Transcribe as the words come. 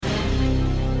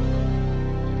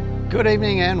Good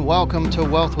evening and welcome to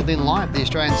Wealth Within Life, the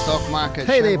Australian stock market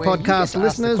show. Hey there, podcast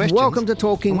listeners. Welcome to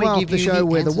Talking Wealth, the show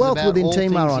where the Wealth Within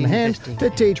team are on hand to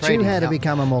teach you how to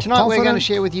become a more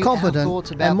confident,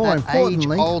 competent, and more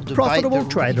importantly, profitable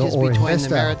trader or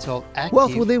investor.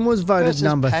 Wealth Within was voted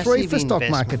number 3 for stock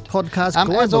market podcast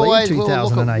globally in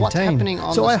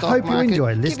 2018. So I hope you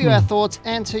enjoy listening.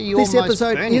 This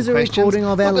episode is a recording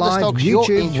of our live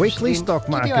YouTube weekly stock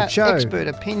market show.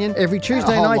 Every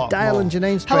Tuesday night, Dale and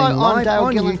Janine stream live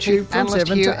on YouTube from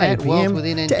 7 to 8 p.m.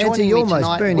 to answer your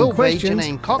most burning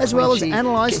questions, as well as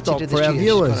analyse stock for our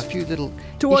viewers.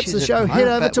 To watch the show, head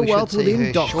over to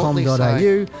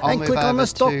wealthwithin.com.au and click on the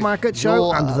Stock Market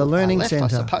Show under the Learning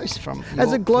Centre.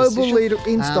 As a global leader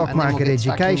in stock market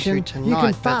education, you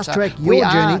can fast-track your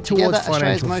journey towards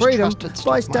financial freedom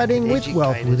by studying with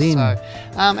Wealth Within.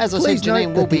 Please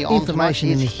note that the information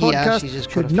in this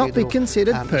podcast should not be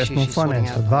considered personal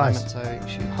financial advice.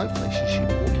 Hopefully she should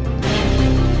be walking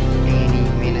any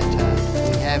minute.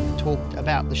 We have talked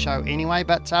about the show anyway,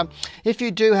 but if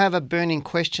you do have a burning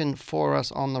question for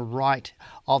us, on the right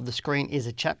of the screen is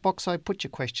a chat box, so put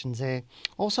your questions there.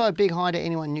 Also, a big hi to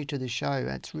anyone new to the show.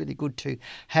 It's really good to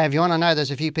have you on. I know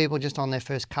there's a few people just on their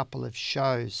first couple of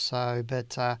shows,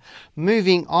 but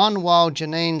moving on, while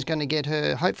Janine's going to get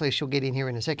her, hopefully she'll get in here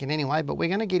in a second anyway, but we're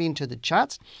going to get into the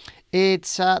charts.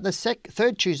 It's the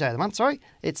third Tuesday of the month,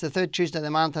 It's the third Tuesday of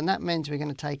the month, and that means we're going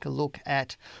to take a look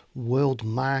at world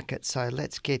market. So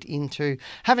let's get into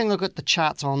having a look at the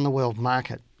charts on the world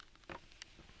market.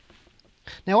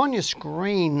 Now on your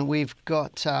screen, we've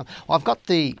got, I've got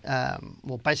the,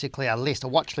 basically a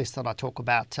watch list that I talk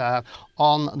about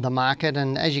on the market.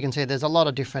 And as you can see, there's a lot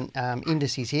of different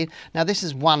indices here. Now this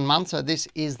is 1 month, so this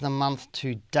is the month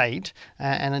to date.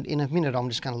 And in a minute, I'm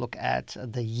just going to look at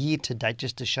the year to date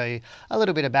just to show you a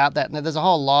little bit about that. Now there's a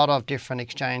whole lot of different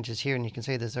exchanges here, and you can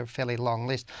see there's a fairly long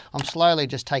list. I'm slowly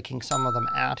just taking some of them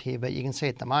out here, but you can see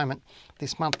at the moment,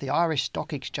 this month, the Irish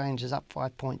Stock Exchange is up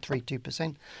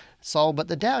 5.32%. But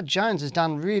the Dow Jones has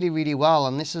done really, really well,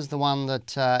 and this is the one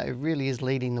that it really is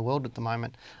leading the world at the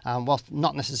moment. Whilst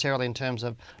not necessarily in terms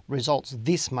of results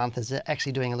this month, is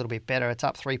actually doing a little bit better. It's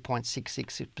up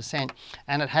 3.66%,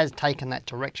 and it has taken that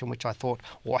direction, which I thought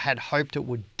or had hoped it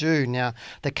would do. Now,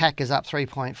 the CAC is up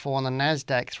 3.4 and the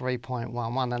NASDAQ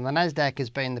 3.11, and the NASDAQ has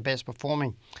been the best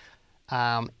performing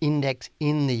index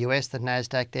in the US, the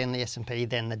NASDAQ, then the S&P,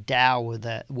 then the Dow were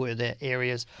the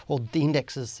areas, or the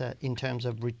indexes in terms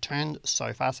of return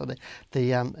so far. So the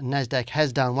NASDAQ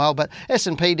has done well, but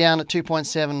S&P down at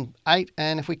 2.78,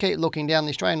 and if we keep looking down,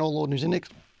 the Australian All Ordinaries Index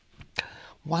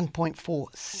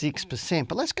 1.46%.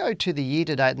 But let's go to the year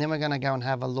to date, and then we're going to go and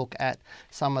have a look at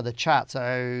some of the charts.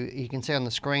 So you can see on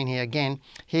the screen here again,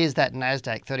 here's that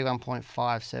NASDAQ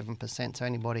 31.57%. So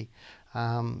anybody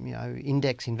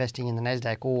index investing in the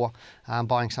NASDAQ or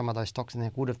buying some of those stocks in there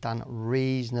would have done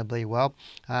reasonably well.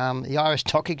 The Irish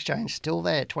Stock Exchange still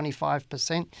there at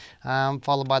 25%,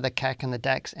 followed by the CAC and the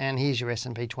DAX, and here's your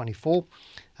S&P 24.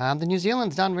 The New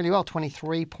Zealand's done really well,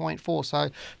 23.4. So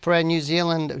for our New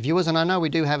Zealand viewers, and I know we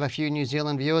do have a few New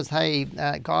Zealand viewers, hey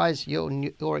guys,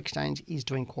 your exchange is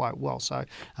doing quite well. So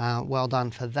well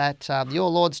done for that. The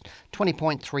All Ords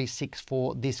 20.36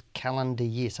 for this calendar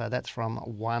year. So that's from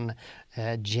 1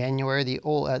 January. The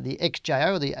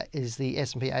XJO is the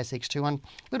S&P ASX 200, a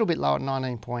little bit lower at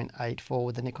 19.84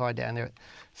 with the Nikkei down there at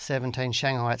 17,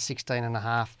 Shanghai at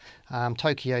 16.5,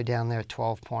 Tokyo down there at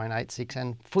 12.86,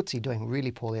 and FTSE doing really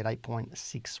poorly at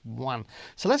 8.61.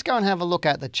 So let's go and have a look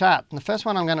at the chart. And the first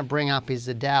one I'm going to bring up is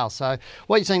the Dow. So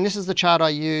what you're seeing, this is the chart I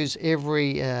use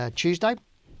every Tuesday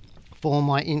for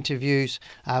my interviews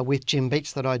with Jim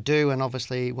Beach that I do, and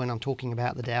obviously when I'm talking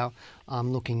about the Dow,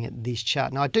 I'm looking at this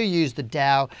chart. Now I do use the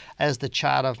Dow as the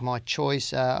chart of my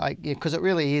choice because it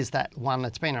really is that one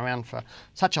that's been around for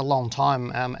such a long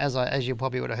time. As you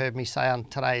probably would have heard me say on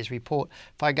today's report,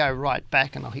 if I go right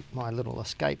back, and I'll hit my little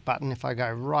escape button, if I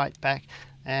go right back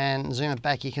and zoom it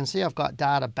back, you can see I've got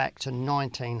data back to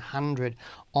 1900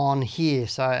 on here.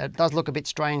 So it does look a bit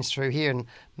strange through here and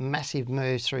massive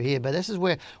moves through here. But this is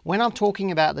where, when I'm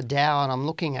talking about the Dow and I'm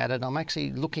looking at it, I'm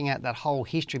actually looking at that whole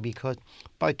history, because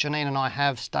both Janine and I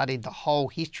have studied the whole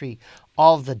history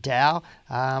of the Dow,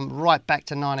 right back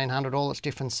to 1900, all its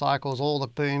different cycles, all the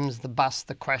booms, the busts,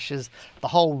 the crashes, the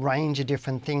whole range of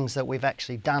different things that we've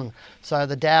actually done. So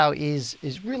the Dow is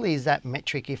really that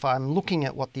metric. If I'm looking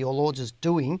at what the All Ords is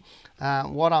doing,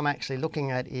 what I'm actually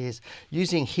looking at is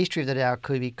using history of the Dow,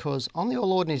 because on the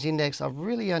All Ordinaries Index, I've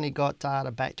really only got data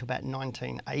back to about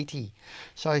 1980.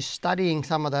 So studying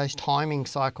some of those timing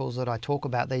cycles that I talk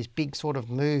about, these big sort of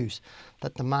moves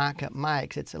that the market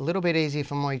makes, it's a little bit easier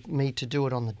for me to do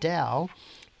it on the Dow.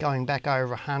 going back over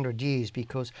 100 years,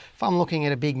 because if I'm looking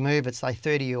at a big move, it's say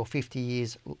 30 or 50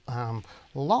 years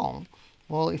long,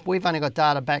 well, if we've only got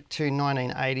data back to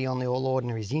 1980 on the All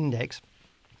Ordinaries Index,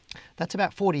 that's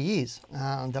about 40 years,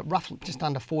 roughly just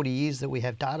under 40 years that we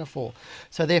have data for.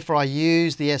 So therefore I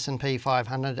use the S&P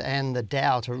 500 and the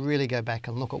Dow to really go back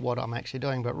and look at what I'm actually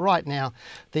doing. But right now,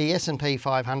 the S&P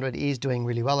 500 is doing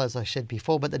really well, as I said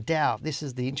before, but the Dow, this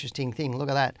is the interesting thing. Look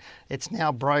at that. It's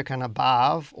now broken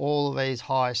above all of these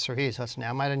highs through here. So it's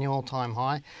now made a new all-time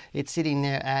high. It's sitting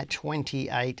there at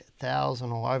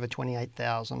 28,000 or over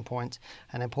 28,000 points,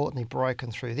 and importantly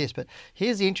broken through this. But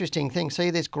here's the interesting thing.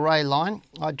 See this grey line?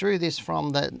 I drew this from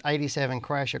the 87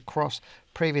 crash across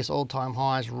previous all-time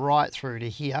highs right through to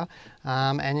here,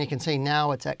 and you can see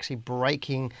now it's actually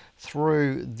breaking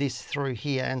through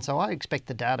here, and so I expect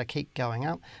the Dow to keep going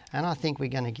up, and I think we're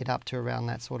going to get up to around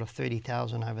that sort of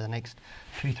 30,000 over the next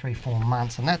 2, 3, 4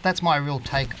 months, and that's my real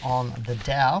take on the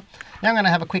Dow. Now I'm going to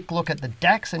have a quick look at the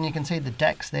DAX, and you can see the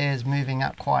DAX there is moving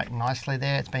up quite nicely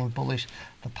there. It's been bullish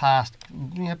the past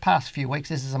few weeks.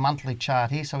 This is a monthly chart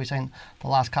here, so we've seen the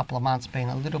last couple of months being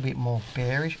a little bit more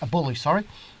bullish,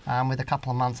 with a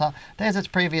couple of months up. There's its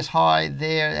previous high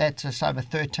there at just over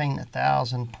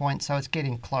 13,000 points, so it's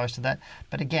getting close to that.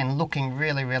 But again, looking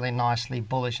really, really nicely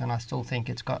bullish, and I still think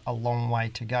it's got a long way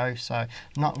to go, so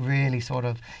not really sort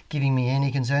of giving me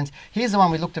any concerns. Here's the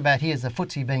one we looked about here, is the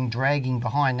FTSE being dragging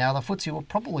behind. Now, the FTSE will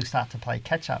probably start to play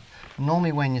catch-up.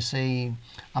 Normally when you see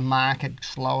a market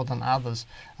slower than others,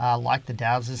 like the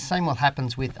Dow, the same what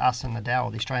happens with us and the Dow,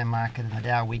 or the Australian market and the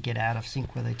Dow, we get out of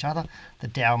sync with each other. The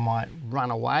Dow might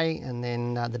run away, and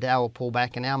then the Dow will pull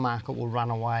back, and our market will run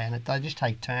away, and they just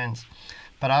take turns.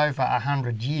 But over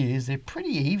 100 years, they're pretty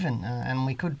even, and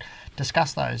we could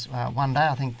discuss those one day.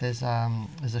 I think there's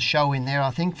a show in there,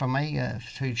 I think, for me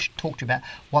to talk to you about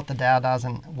what the Dow does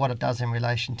and what it does in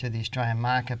relation to the Australian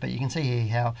market. But you can see here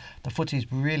how the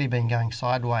FTSE's really been going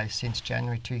sideways since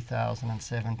January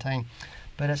 2017.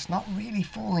 But it's not really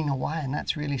falling away, and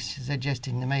that's really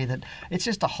suggesting to me that it's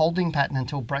just a holding pattern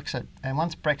until Brexit. And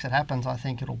once Brexit happens, I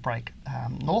think it'll break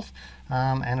north,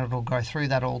 and it'll go through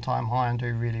that all-time high and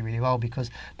do really, really well,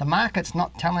 because the market's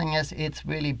not telling us it's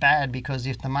really bad, because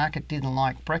if the market didn't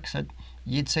like Brexit,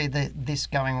 you'd see this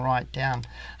going right down.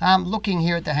 Looking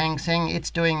here at the Hang Seng, it's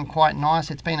doing quite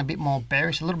nice. It's been a bit more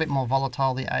bearish, a little bit more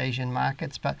volatile, the Asian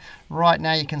markets, but right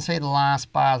now you can see the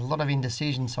last bars, a lot of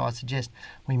indecision, so I suggest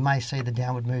we may see the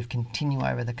downward move continue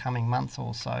over the coming months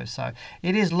or so. So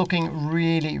it is looking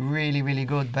really, really, really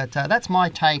good, but that's my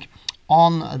take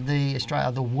on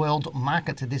the world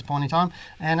markets at this point in time.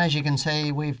 And as you can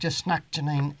see, we've just snuck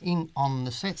Janine in on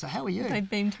the set. So how are you? They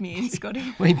beamed me in,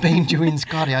 Scotty. We beamed you in,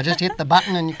 Scotty. I just hit the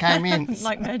button and you came in.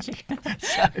 Like magic.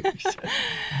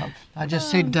 I just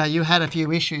said you had a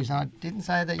few issues. I didn't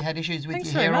say that you had issues with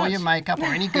your hair or your makeup or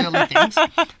any girly things. So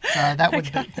that would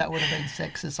have been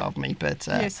sexist of me. But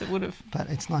yes, it would have. But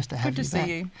it's nice to have you back. Good to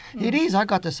see you. It is. I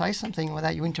got to say something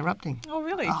without you interrupting. Oh,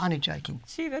 really? Oh, only joking.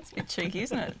 Gee, that's a bit cheeky,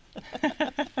 isn't it?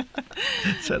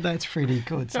 So that's pretty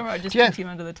good. It's all right, just put him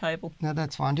under the table. No,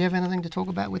 that's fine. Do you have anything to talk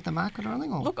about with the market or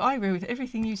anything? Or? Look, I agree with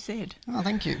everything you said. Oh,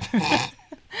 thank you.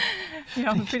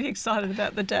 Yeah, I'm pretty excited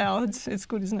about the Dow. It's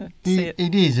good, isn't it?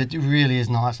 It is. It really is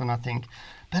nice, and I think...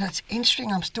 But it's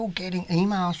interesting, I'm still getting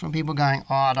emails from people going,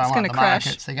 oh, I don't like the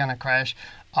markets, they're going to crash.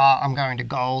 I'm going to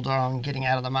gold, or I'm getting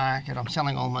out of the market, I'm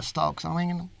selling all my stocks. I'm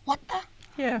thinking, what the...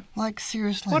 Yeah. Like,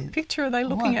 seriously. What picture are they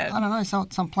looking at? I don't know,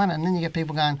 some planet. And then you get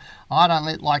people going, I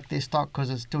don't like this stock because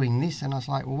it's doing this. And I was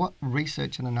like, well, what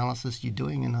research and analysis are you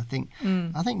doing? And I think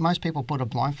most people put a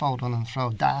blindfold on and throw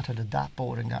a dart at a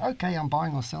dartboard and go, okay, I'm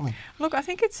buying or selling. Look, I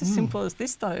think it's as simple as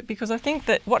this, though, because I think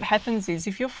that what happens is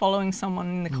if you're following someone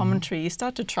in the commentary, you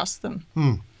start to trust them.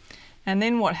 And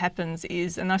then what happens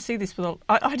is, and I see this with,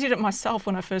 I did it myself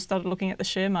when I first started looking at the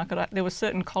share market. There were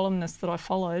certain columnists that I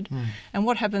followed, and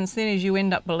what happens then is you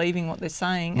end up believing what they're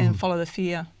saying and follow the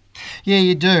fear. Yeah,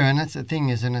 you do, and that's the thing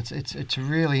is, and it's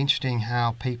really interesting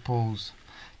how people's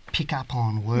pick up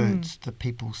on words that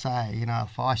people say. You know,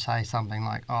 if I say something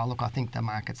like, oh, look, I think the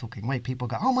market's looking weak, people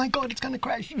go, oh my God, it's going to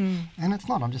crash. And it's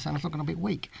not. I'm just saying it's looking a bit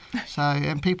weak. So,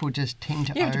 and people just tend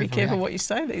to You have to be careful what you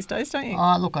say these days, don't you?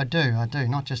 Oh, look, I do,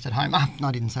 not just at home.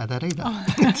 I didn't say that either.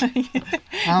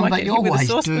 But you always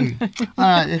do.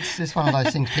 It's just one of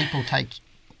those things people take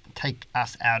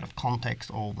us out of context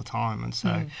all the time, and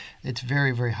so it's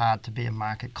very, very hard to be a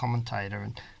market commentator,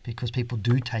 and because people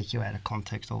do take you out of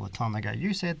context all the time. They go,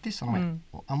 you said this. And I went,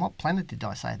 on what planet did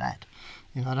I say that?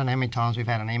 You know, I don't know how many times we've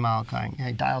had an email going,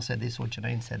 hey, Dale said this or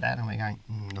Janine said that, and we're going,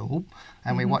 nope.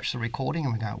 And we watch the recording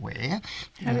and we go, where?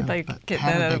 How did they get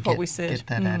that out of what we said? Get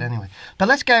that out anyway. But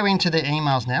let's go into the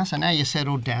emails now. So now you're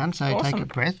settled down, so awesome. Take a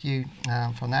breath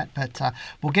from that. But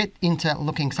we'll get into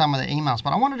looking some of the emails.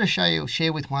 But I wanted to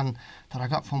share with one that I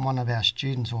got from one of our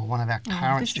students, or one of our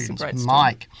current students,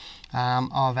 Mike,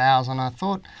 of ours. And I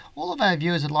thought all of our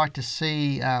viewers would like to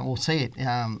see or see it,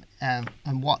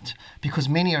 and what, because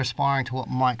many are aspiring to what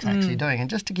Mike's actually doing. And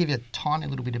just to give you a tiny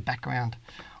little bit of background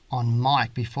on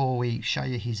Mike before we show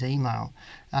you his email,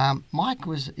 Mike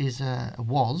was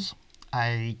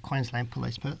a Queensland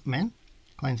policeman.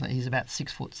 Queensland, he's about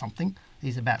 6 foot something.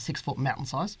 He's about 6 foot mountain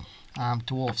size,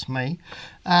 dwarfs me.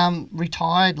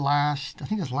 Retired I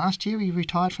think it was last year he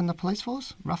retired from the police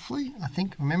force, roughly, I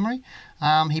think, from memory.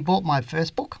 He bought my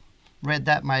first book, read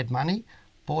that, made money,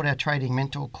 bought our trading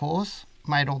mentor course,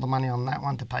 made all the money on that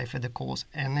one to pay for the course,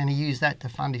 and then he used that to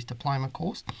fund his diploma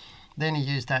course. Then he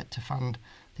used that to fund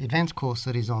the advanced course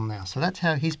that he's on now. So that's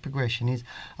how his progression is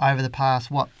over the past,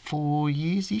 4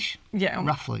 years-ish? Yeah.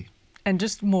 Roughly. And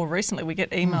just more recently, we get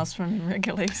emails from him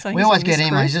regularly saying we always get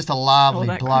emails. He's just a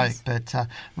lovely bloke. But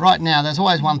right now, there's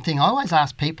always one thing. I always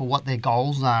ask people what their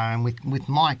goals are. And with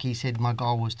Mike, he said my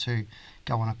goal was to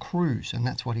go on a cruise. And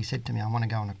that's what he said to me. I want to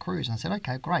go on a cruise. And I said,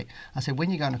 okay, great. I said, when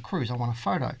you go on a cruise, I want a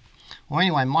photo. Well,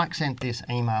 anyway, Mike sent this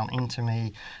email into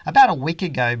me about a week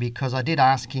ago because I did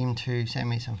ask him to send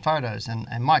me some photos. And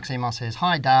Mike's email says,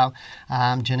 hi, Dale,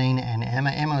 Janine and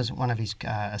Emma. Emma is one of his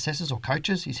assessors or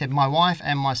coaches. He said, my wife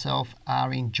and myself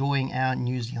are enjoying our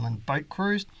New Zealand boat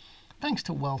cruise, thanks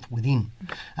to Wealth Within.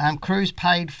 Cruise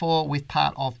paid for with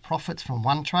part of profits from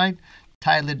one trade.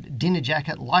 Tailored dinner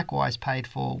jacket likewise paid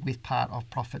for with part of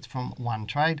profits from one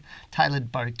trade.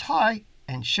 Tailored bow tie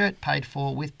and shirt paid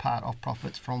for with part of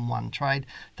profits from one trade.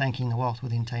 Thanking the Wealth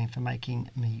Within team for making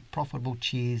me profitable.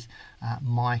 Cheers,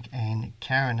 Mike and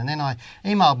Karen. And then I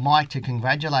emailed Mike to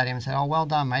congratulate him and said, oh, well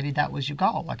done, matey, that was your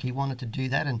goal. Like, he wanted to do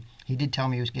that, and he did tell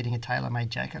me he was getting a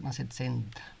tailor-made jacket, and I said send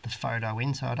the photo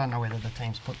in. So I don't know whether the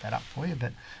team's put that up for you,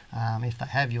 but if they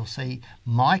have, you'll see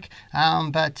Mike.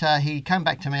 But he came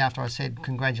back to me after I said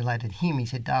congratulated him. He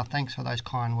said, Dale, thanks for those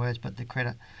kind words, but the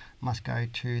credit must go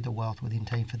to the Wealth Within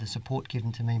team for the support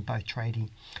given to me in both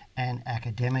trading and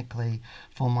academically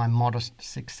for my modest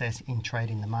success in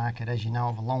trading the market. As you know, I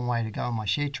have a long way to go on my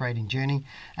share trading journey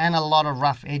and a lot of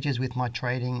rough edges with my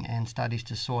trading and studies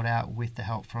to sort out with the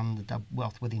help from the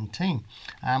Wealth Within team.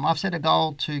 I've set a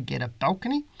goal to get a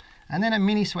balcony and then a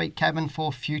mini suite cabin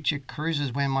for future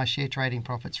cruises when my share trading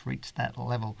profits reach that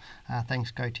level.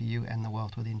 Thanks go to you and the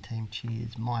Wealth Within team.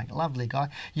 Cheers, Mike. Lovely guy.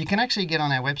 You can actually get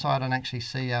on our website and actually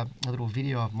see a little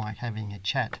video of Mike having a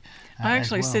chat. I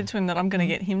actually said to him that I'm going to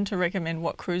get him to recommend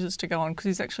what cruises to go on because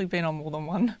he's actually been on more than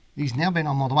one. He's now been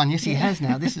on more than one. Yes, he has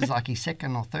now. This is like his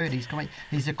second or third. He's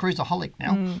a cruiseaholic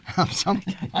now.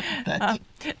 Something like that.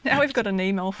 Now we've got an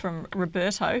email from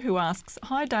Roberto who asks,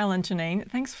 hi Dale and Janine,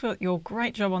 thanks for your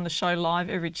great job on the show live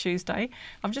every Tuesday.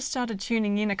 I've just started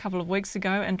tuning in a couple of weeks ago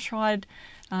and tried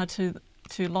to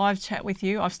live chat with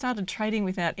you. I've started trading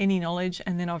without any knowledge,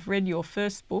 and then I've read your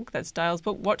first book, that's Dale's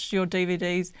book, watched your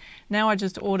DVDs. Now I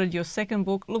just ordered your second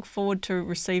book, look forward to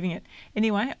receiving it.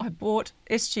 Anyway, I bought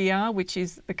SGR, which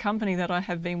is the company that I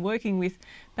have been working with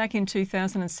back in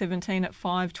 2017 at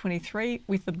 5.23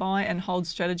 with the buy and hold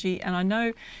strategy, and I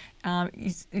know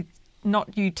it's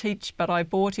not you teach, but I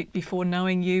bought it before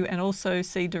knowing you and also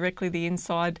see directly the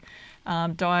inside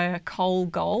dire coal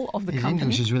goal of the company. His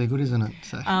English is really good, isn't it?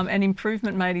 So. An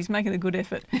improvement made. He's making a good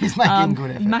effort. He's making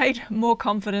good effort. Made more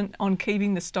confident on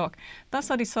keeping the stock.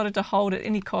 Thus, I decided to hold at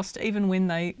any cost, even when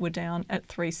they were down at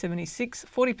 376,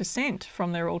 40%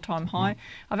 from their all-time high.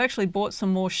 I've actually bought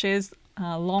some more shares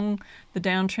long the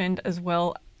downtrend as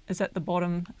well as at the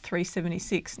bottom,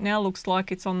 376. Now looks like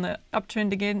it's on the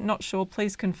uptrend again. Not sure.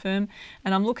 Please confirm.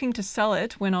 And I'm looking to sell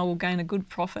it when I will gain a good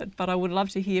profit. But I would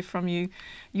love to hear from you,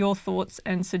 your thoughts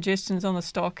and suggestions on the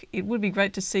stock. It would be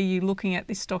great to see you looking at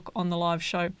this stock on the live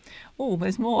show. Oh,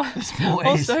 there's more.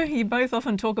 Also, you both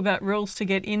often talk about rules to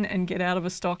get in and get out of a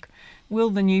stock.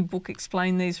 Will the new book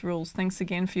explain these rules? Thanks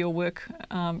again for your work.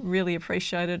 Really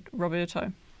appreciated,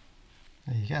 Roberto.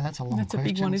 There you go. That's a long question. That's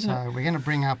a big one, isn't it? So we're going to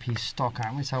bring up his stock,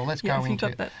 aren't we? So let's go into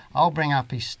it. I'll bring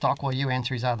up his stock while you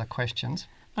answer his other questions.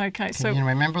 Okay. Can you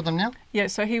remember them now? Yeah.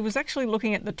 So he was actually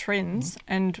looking at the trends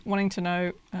and wanting to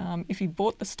know if he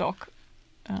bought the stock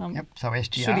So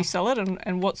SGR. Should he sell it,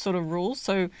 and what sort of rules?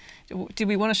 So did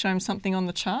we want to show him something on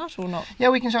the chart or not? Yeah,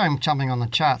 we can show him something on the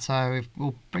chart. So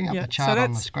we'll bring up the chart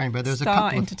on the screen. But there's a couple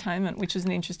of... Entertainment, which is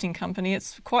an interesting company.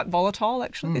 It's quite volatile,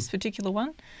 actually, this particular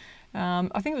one.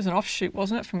 I think it was an offshoot,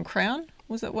 wasn't it, from Crown?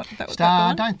 Was it what that was?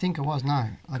 Star, I don't think it was, no. I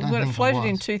don't think when it floated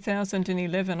in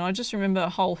 2011, I just remember a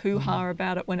whole hoo-ha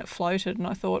about it when it floated, and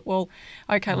I thought, well,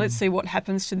 okay, let's see what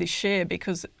happens to this share,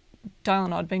 because Dale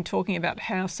and I had been talking about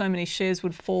how so many shares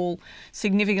would fall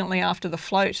significantly after the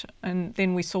float, and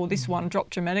then we saw this one drop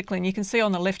dramatically. And you can see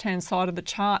on the left-hand side of the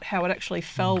chart how it actually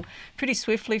fell pretty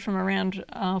swiftly from around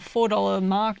 $4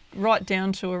 mark right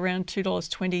down to around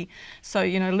 $2.20. So,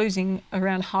 losing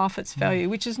around half its value,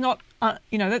 which is not,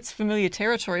 that's familiar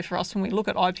territory for us. When we look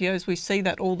at IPOs, we see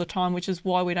that all the time, which is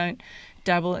why we don't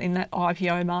dabble in that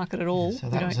IPO market at all. Yeah, so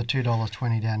that was a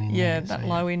 $2.20 down in there. Yeah,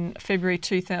 low in February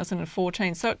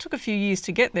 2014. So it took a few years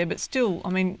to get there, but still,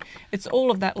 it's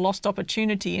all of that lost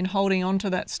opportunity in holding on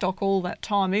to that stock all that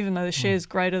time, even though the share's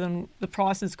greater than, the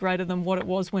price is greater than what it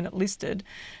was when it listed.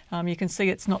 You can see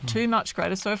it's not too much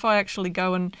greater. So if I actually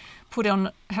go and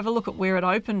have a look at where it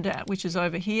opened at, which is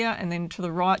over here, and then to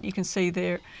the right, you can see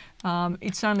there,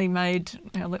 it's only made,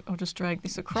 I'll just drag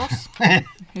this across. I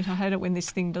hate it when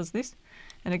this thing does this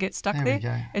and it gets stuck there. We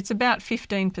go. It's about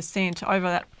 15%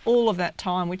 over all of that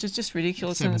time, which is just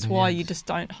ridiculous, and it's why you just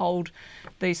don't hold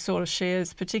these sort of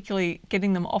shares, particularly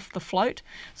getting them off the float.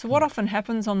 So what often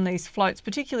happens on these floats,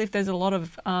 particularly if there's a lot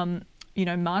of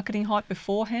marketing hype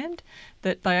beforehand,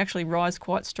 that they actually rise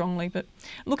quite strongly. But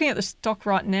looking at the stock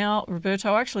right now,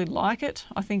 Roberto, I actually like it.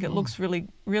 I think it looks really,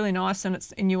 really nice,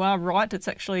 and you are right, it's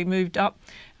actually moved up.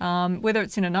 Whether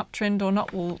it's in an uptrend or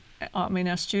not,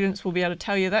 our students will be able to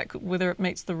tell you that, whether it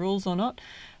meets the rules or not.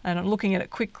 And looking at it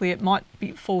quickly, it might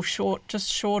fall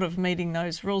just short of meeting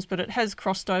those rules, but it has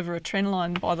crossed over a trend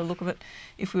line by the look of it,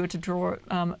 if we were to draw it.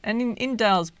 And in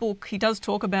Dale's book, he does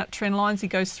talk about trend lines. He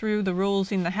goes through the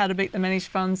rules in the How to Beat the Managed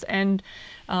Funds and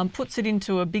puts it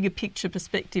into a bigger picture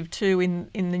perspective too in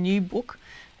the new book.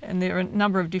 And there are a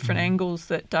number of different angles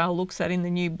that Dale looks at in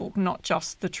the new book, not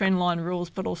just the trend line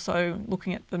rules, but also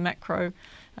looking at the macro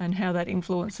and how that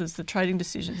influences the trading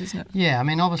decisions, isn't it? Yeah,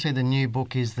 obviously the new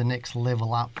book is the next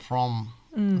level up from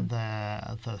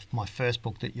my first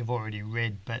book that you've already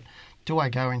read. But do I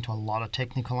go into a lot of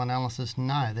technical analysis?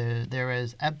 No, there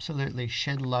is absolutely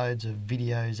shed loads of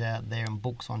videos out there and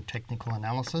books on technical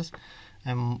analysis.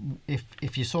 And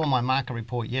if you saw my market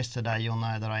report yesterday, you'll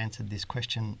know that I answered this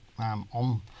question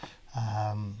on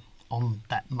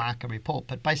that market report.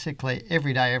 But basically,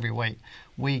 every day, every week,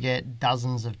 we get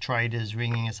dozens of traders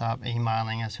ringing us up,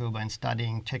 emailing us, who have been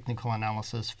studying technical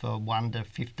analysis for 1 to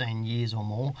 15 years or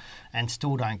more and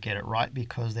still don't get it right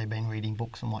because they've been reading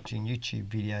books and watching YouTube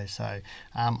videos. So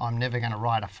I'm never going to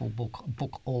write a full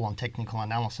book all on technical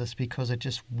analysis, because it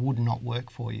just would not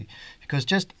work for you. Because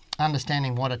just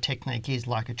understanding what a technique is,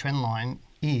 like a trend line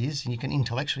is, you can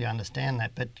intellectually understand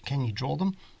that, but can you draw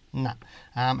them? No,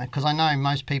 because I know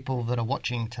most people that are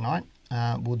watching tonight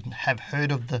would have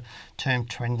heard of the term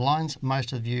trend lines.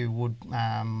 Most of you would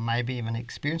maybe even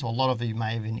experience, or a lot of you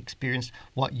may have even experienced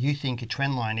what you think a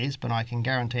trend line is, but I can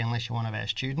guarantee, unless you're one of our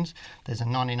students, there's a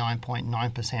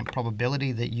 99.9%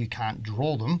 probability that you can't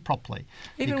draw them properly.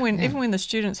 Even when the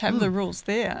students have the rules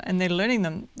there and they're learning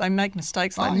them, they make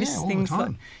mistakes, they miss things.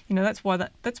 That's why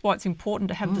it's important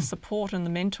to have the support and the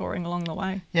mentoring along the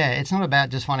way. Yeah, it's not about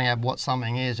just finding out what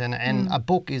something is, and a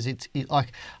book is, it's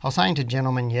like I was saying to a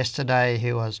gentleman yesterday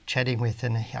who I was chatting with,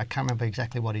 and I can't remember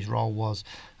exactly what his role was,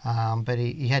 but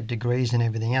he had degrees and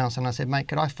everything else, and I said, mate,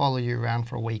 could I follow you around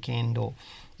for a weekend or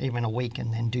even a week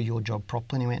and then do your job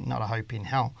properly? And he went, not a hope in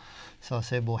hell. So I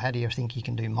said, well, how do you think you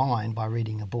can do mine by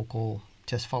reading a book or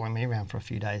just following me around for a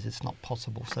few days? It's not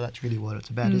possible. So that's really what it's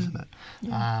about, isn't it?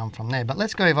 Yeah. From there. But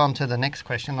let's go on to the next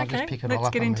question. I'll just pick it all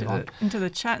up and move on. Let's get into the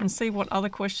chat and see what other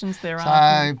questions there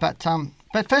are.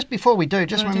 But first, before we do,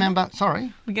 just remember...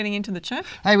 Sorry? We're getting into the chat?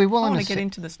 Hey, we will get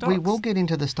into the stocks. We will get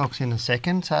into the stocks in a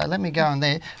second. So let me go on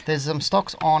there. There's some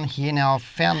stocks on here. Now, I've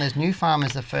found there's New Farm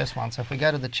is the first one. So if we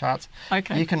go to the charts,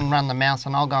 you can run the mouse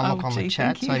and I'll go and look on the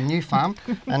chat. So New Farm,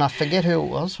 and I forget who it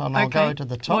was, and I'll go to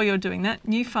the top. While you're doing that,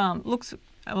 New Farm looks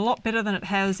a lot better than it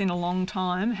has in a long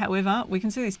time. However, we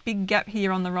can see this big gap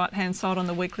here on the right-hand side on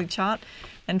the weekly chart.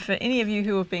 And for any of you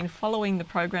who have been following the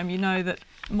program, you know that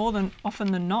more than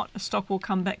often than not, a stock will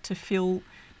come back to fill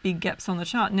big gaps on the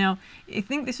chart. Now, I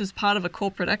think this was part of a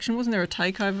corporate action. Wasn't there a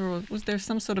takeover, or was there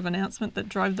some sort of announcement that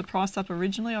drove the price up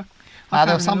originally? There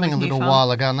was something a little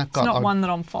while ago, and that got, it's not one that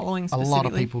I'm following specifically. A lot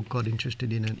of people got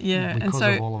interested in it because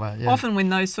of all of that. Yeah. Often when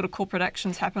those sort of corporate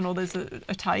actions happen, or there's a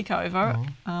takeover,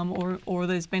 or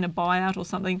there's been a buyout or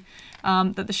something,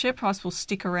 that the share price will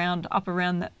stick up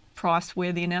around that price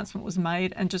where the announcement was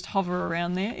made and just hover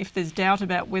around there. If there's doubt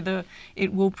about whether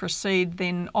it will proceed,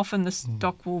 then often the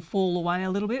stock will fall away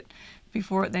a little bit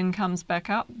before it then comes back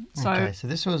up. So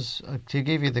this was, to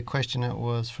give you the question, it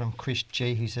was from Chris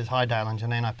G, who says, "Hi Dale and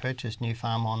Janine, I purchased New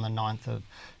Farm on the 9th of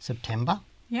September.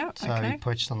 Yeah, so he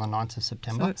purchased on the 9th of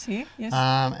September. So it's here, yes.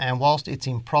 And whilst it's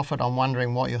in profit, I'm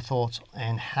wondering what your thoughts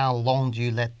and how long do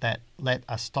you let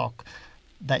a stock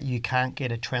that you can't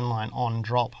get a trend line on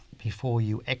drop before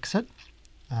you exit?"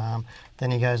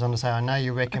 Then he goes on to say, "I know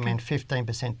you recommend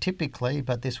 15% typically,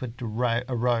 but this would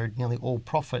erode nearly all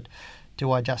profit.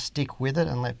 Do I just stick with it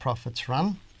and let profits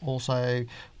run? Also,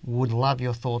 would love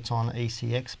your thoughts on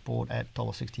ECX bought at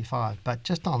 $1.65. But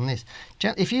just on this,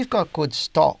 if you've got good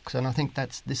stocks, and I think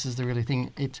this is the really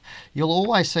thing, you'll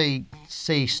always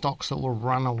see stocks that will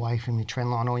run away from your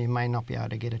trend line, or you may not be able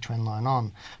to get a trend line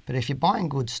on. But if you're buying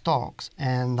good stocks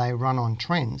and they run on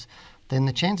trends, then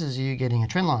the chances of you getting a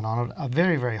trend line on it are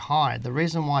very, very high. The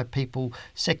reason why people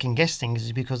second guess things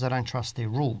is because they don't trust their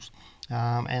rules,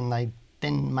 and they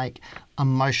then make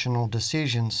emotional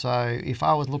decisions. So if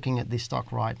I was looking at this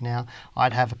stock right now,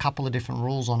 I'd have a couple of different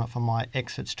rules on it for my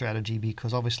exit strategy,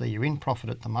 because obviously you're in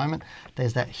profit at the moment.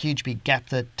 There's that huge big gap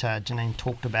that Janine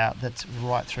talked about that's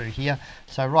right through here.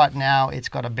 So right now it's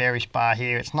got a bearish bar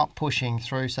here. It's not pushing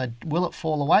through. So will it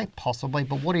fall away? Possibly.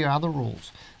 But what are your other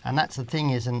rules? And that's the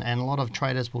thing is, and a lot of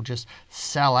traders will just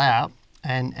sell out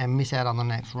and miss out on the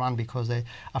next run because they're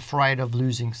afraid of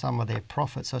losing some of their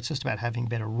profit. So it's just about having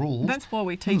better rules. That's why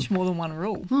we teach more than one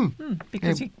rule.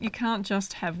 Because you can't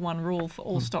just have one rule for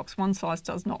all stocks. One size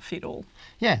does not fit all.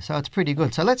 Yeah, so it's pretty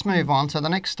good. So let's move on. So the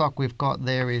next stock we've got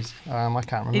there is, I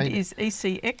can't remember. It is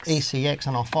ECX. ECX,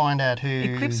 and I'll find out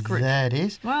who that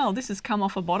is. Well, this has come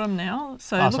off a bottom now.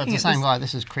 So it's the same guy.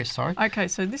 This is Chris, sorry. Okay,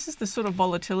 so this is the sort of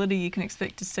volatility you can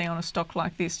expect to see on a stock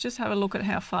like this. Just have a look at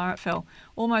how far it fell.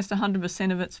 Almost 100%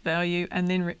 of its value, and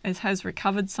then it has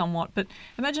recovered somewhat. But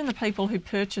imagine the people who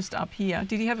purchased up here.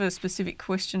 Did he have a specific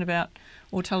question about,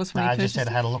 or tell us when he purchased it? I just said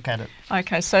I had a look at it.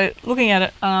 Okay, so looking at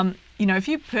it, if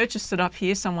you purchased it up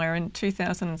here somewhere in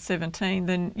 2017,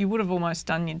 then you would have almost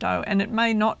done your dough, and it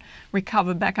may not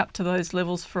recover back up to those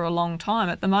levels for a long time.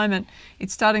 At the moment,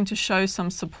 it's starting to show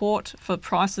some support for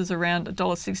prices around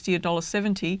 $1.60,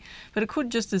 $1.70, but it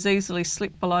could just as easily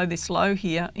slip below this low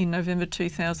here in November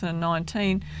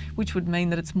 2019, which would mean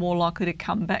that it's more likely to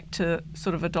come back to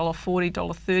sort of $1.40,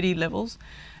 $1.30 levels.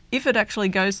 If it actually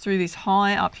goes through this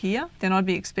high up here, then I'd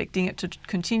be expecting it to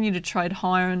continue to trade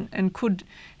higher and could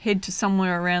head to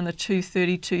somewhere around the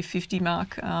 230, 250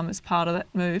 mark as part of that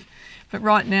move. But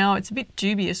right now, it's a bit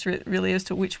dubious really as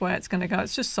to which way it's going to go.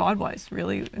 It's just sideways,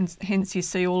 really, and hence you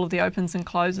see all of the opens and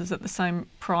closes at the same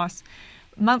price.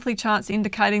 Monthly charts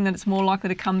indicating that it's more likely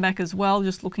to come back as well,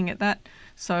 just looking at that.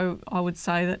 So I would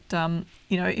say that,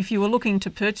 if you were looking to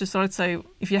purchase, I'd say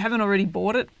if you haven't already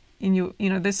bought it,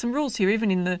 there's some rules here,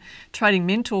 even in the Trading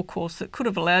Mentor course, that could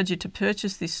have allowed you to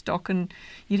purchase this stock and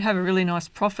you'd have a really nice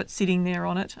profit sitting there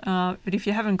on it. But if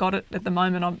you haven't got it at the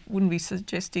moment, I wouldn't be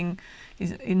suggesting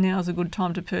now's a good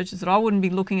time to purchase it. I wouldn't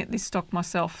be looking at this stock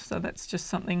myself, so that's just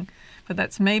something, but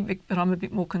that's me, but I'm a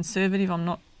bit more conservative. I'm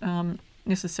not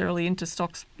necessarily into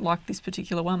stocks like this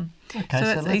particular one. Okay, so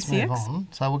that's let's ECX. Move on.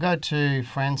 So we'll go to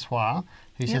Francois,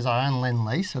 who says, I own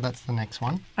Lend-Lease, so that's the next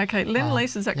one. Okay,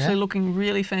 Lend-Lease is actually looking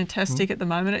really fantastic at the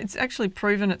moment. It's actually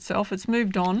proven itself. It's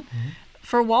moved on.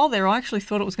 For a while there, I actually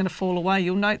thought it was going to fall away.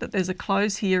 You'll note that there's a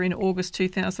close here in August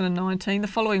 2019. The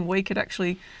following week, it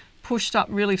actually pushed up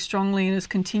really strongly and has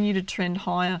continued to trend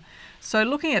higher. So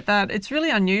looking at that, it's really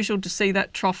unusual to see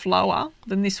that trough lower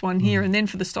than this one here, and then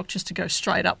for the stock just to go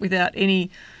straight up without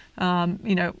any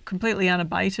completely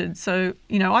unabated. So,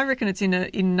 I reckon it's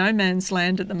in no man's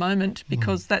land at the moment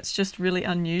because that's just really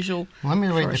unusual. Let me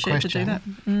read for a the share question. To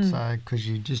do that. So, because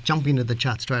you just jump into the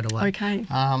chart straight away. Okay.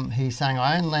 He's saying,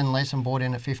 I own Lend-Lease and bought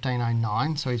in at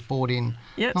 15.09, so he's bought in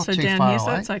not so too down far here, away,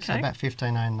 so that's okay. So about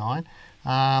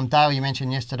 15.09. Dale, you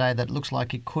mentioned yesterday that it looks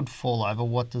like it could fall over.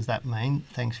 What does that mean?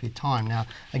 Thanks for your time. Now,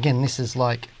 again, this is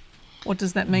like... What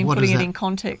does that mean, putting it in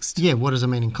context? Yeah, what does it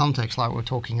mean in context, like we were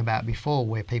talking about before,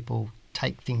 where people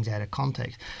take things out of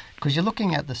context. Because you're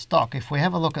looking at the stock. If we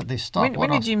have a look at this stock... When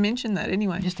did you mention that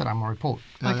anyway? Yesterday on my report.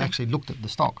 Okay. I actually looked at the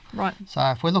stock. Right. So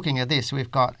if we're looking at this,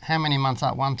 we've got how many months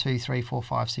up? 1, 2, 3, 4,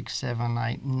 5, 6, 7,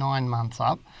 8, 9 months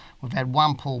up. We've had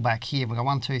one pullback here. We've got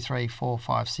 1, 2, 3, 4,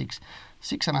 5, 6,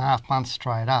 6.5 months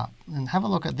straight up. And have a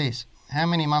look at this. How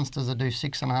many months does it do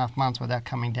 6.5 months without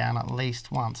coming down at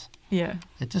least once? Yeah.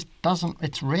 It just doesn't,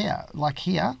 it's rare. Like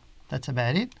here, that's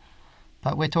about it.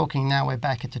 But we're talking now, we're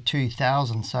back at the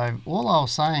 2000. So all I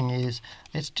was saying is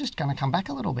it's just going to come back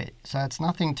a little bit. So it's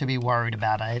nothing to be worried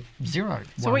about. Zero.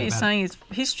 So what you're saying is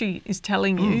history is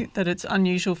telling you that it's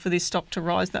unusual for this stock to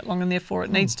rise that long, and therefore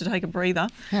it needs to take a breather.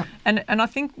 Yeah. And I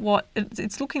think what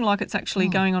it's looking like it's actually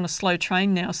going on a slow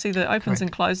train now. See, the opens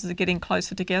and closes are getting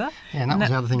closer together. Yeah, and that was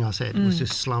the other thing I said. It was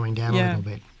just slowing down a little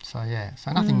bit. So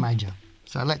so nothing major.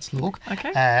 So let's look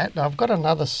at, I've got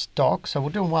another stock, so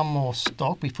we'll do one more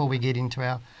stock before we get into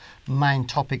our main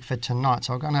topic for tonight.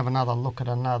 So I'm going to have another look at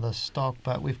another stock,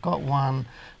 but we've got one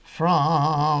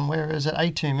from, where is it?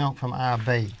 A2 Milk from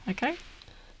RB. Okay.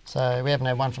 So we haven't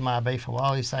had one from RB for a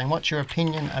while. He's saying, what's your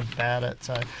opinion about it?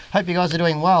 So hope you guys are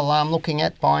doing well. I'm looking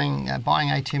at buying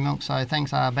A2 Milk, so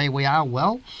thanks RB. We are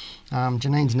well.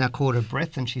 Janine's now caught her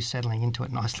breath and she's settling into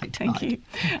it nicely tonight.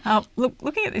 Thank you.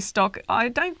 Looking at this stock,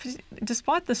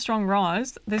 despite the strong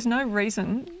rise, there's no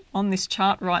reason on this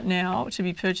chart right now to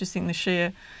be purchasing the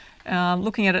share.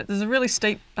 Looking at it, there's a really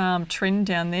steep trend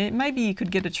down there. Maybe you could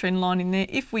get a trend line in there.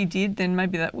 If we did, then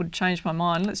maybe that would change my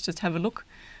mind. Let's just have a look.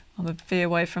 I'm a fair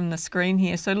way from the screen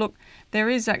here. So look, there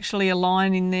is actually a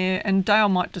line in there, and Dale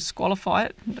might disqualify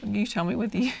it. You tell me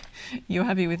whether you're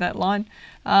happy with that line.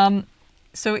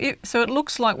 So it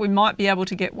looks like we might be able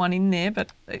to get one in there,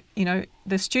 but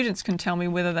the students can tell me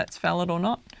whether that's valid or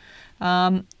not.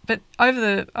 But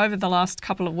over the last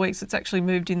couple of weeks, it's actually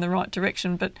moved in the right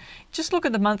direction. But just look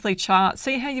at the monthly chart.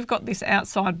 See how you've got this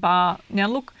outside bar. Now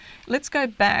look, let's go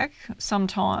back some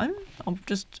time. I'll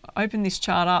just open this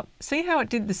chart up. See how it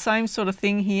did the same sort of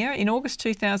thing here? In August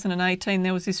 2018,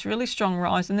 there was this really strong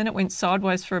rise, and then it went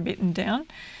sideways for a bit and down.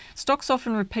 Stocks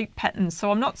often repeat patterns,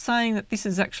 so I'm not saying that this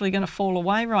is actually going to fall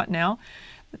away right now.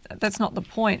 That's not the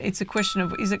point. It's a question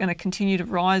of, is it going to continue to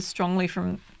rise strongly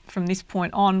from this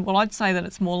point on? Well, I'd say that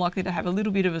it's more likely to have a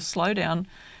little bit of a slowdown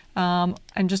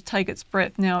and just take its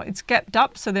breath. Now, it's gapped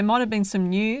up, so there might have been some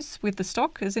news with the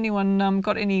stock. Has anyone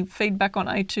got any feedback on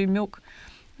A2 Milk?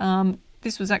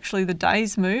 This was actually the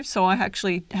day's move, so I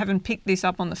actually haven't picked this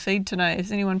up on the feed today.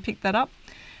 Has anyone picked that up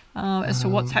as to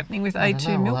what's happening with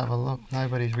A2 Milk? We'll have a look.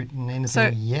 Nobody's written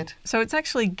anything yet. So it's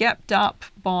actually gapped up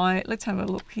by, let's have a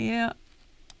look here,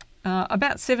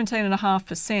 about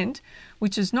 17.5%,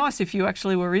 which is nice if you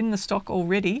actually were in the stock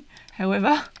already.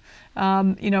 However,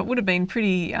 it would have been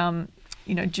pretty,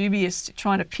 dubious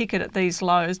trying to pick it at these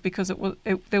lows, because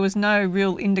there was no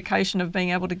real indication of being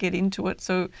able to get into it.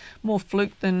 So more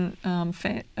fluke than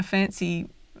a fancy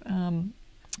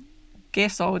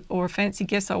guess, or a fancy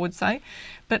guess, I would say.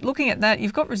 But looking at that,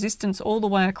 you've got resistance all the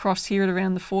way across here at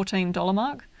around the $14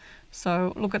 mark.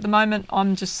 So look, at the moment,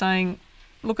 I'm just saying,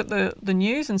 look at the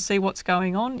news and see what's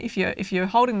going on. If you're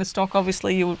holding the stock,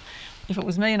 obviously if it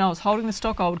was me and I was holding the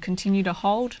stock, I would continue to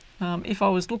hold. If I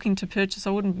was looking to purchase,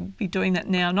 I wouldn't be doing that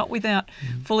now, not without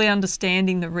fully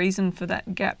understanding the reason for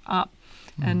that gap up.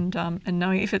 And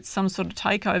knowing if it's some sort of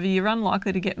takeover, you're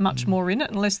unlikely to get much more in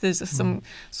it unless there's some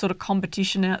sort of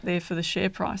competition out there for the share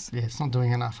price. Yeah, it's not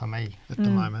doing enough for me at the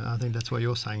moment. I think that's what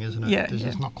you're saying, isn't it? Yeah,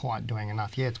 it's not quite doing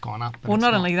enough. Yeah, it's gone up. But well,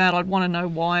 not only that, I'd want to know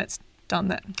why it's done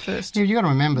that first. You've got to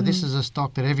remember, this is a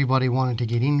stock that everybody wanted to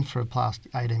get in for the past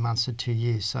 18 months to 2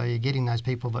 years. So you're getting those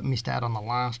people that missed out on the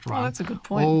last run. Oh, that's a good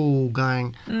point. All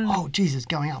going, oh, geez, it's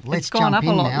going up. Let's jump in now. It's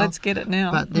gone up a lot. Let's get it now.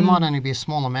 But there might only be a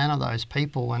small amount of those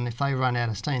people, and if they run out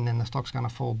of steam, then the stock's going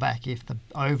to fall back. If the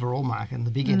overall market and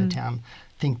the big end of town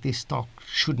think this stock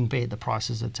shouldn't be at the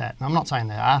prices it's at. And I'm not saying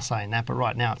they are saying that, but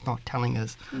right now it's not telling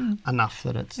us enough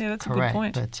that it's that's correct. A good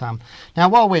point. But now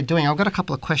while we're doing, I've got a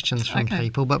couple of questions from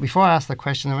people. But before I ask the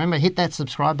question, remember, hit that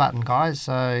subscribe button, guys.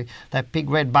 So that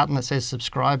big red button that says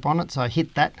subscribe on it. So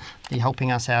hit that. You're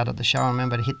helping us out at the show. And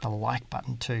remember to hit the like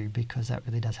button too, because that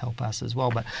really does help us as well.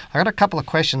 But I got a couple of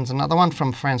questions. Another one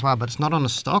from Francois, but it's not on the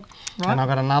stock. Right. And I've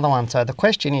got another one. So the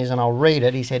question is, and I'll read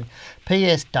it. He said,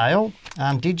 P.S. Dale,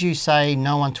 did you say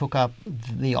no one took up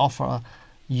the offer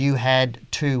you had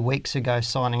 2 weeks ago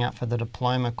signing up for the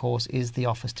diploma course? Is the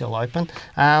offer still open?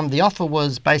 The offer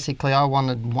was basically I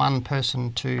wanted one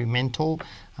person to mentor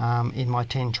in my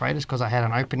 10 traders because I had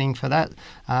an opening for that.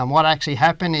 What actually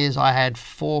happened is I had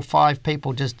 4 or 5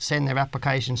 people just send their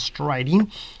applications straight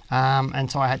in. And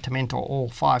so I had to mentor all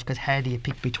 5 because how do you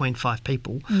pick between 5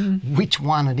 people which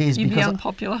one it is? You'd be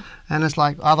unpopular. And it's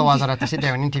like, otherwise I'd have to sit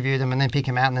there and interview them and then pick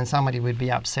them out and then somebody would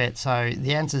be upset. So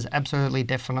the answer is absolutely,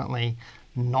 definitely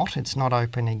not. It's not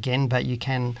open again, but you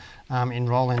can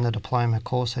enrol in the diploma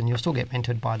course and you'll still get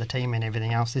mentored by the team and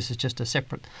everything else. This is just a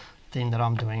separate thing that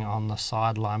I'm doing on the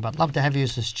sideline, but I'd love to have you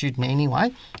as a student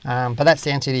anyway. But that's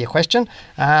the answer to your question.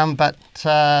 But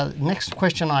next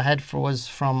question I had was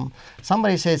from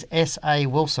somebody says S.A.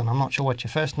 Wilson. I'm not sure what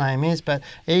your first name is, but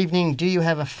evening, do you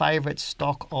have a favourite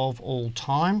stock of all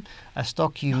time? A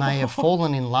stock you may have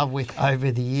fallen in love with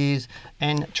over the years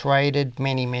and traded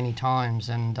many, many times.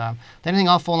 And the only thing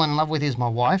I've fallen in love with is my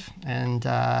wife and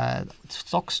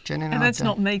stocks, Janine. And that's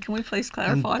not me. Can we please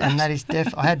clarify that? And that is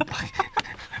I had...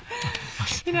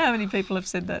 You know how many people have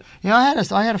said that? Yeah,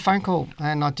 I had a phone call,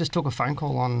 and I just took a phone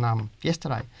call on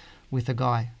yesterday with a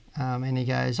guy, and he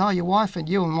goes, "Oh, your wife and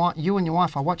you and your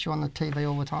wife, I watch you on the TV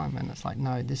all the time." And it's like,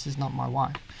 no, this is not my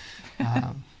wife.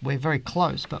 We're very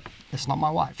close, but it's not my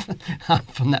wife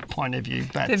from that point of view.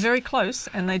 But they're very close,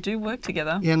 and they do work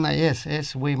together. Yeah, and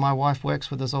yes. My wife works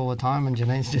with us all the time, and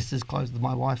Janine's just as close to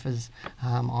my wife as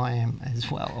I am as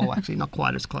well. Or actually, not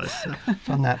quite as close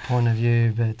from that point of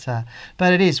view.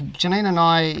 But it is. Janine and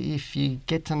I, if you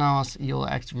get to know us, you'll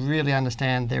really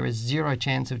understand there is zero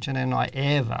chance of Janine and I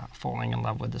ever falling in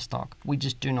love with the stock. We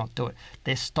just do not do it.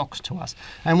 They're stocks to us,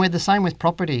 and we're the same with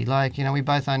property. Like, we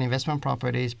both own investment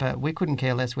properties, but we couldn't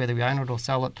care less whether we own it or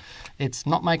sell it. It's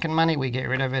not making money, we get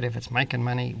rid of it. If it's making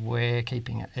money, we're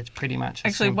keeping it. It's pretty much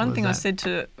actually one thing I said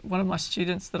to one of my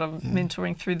students that I'm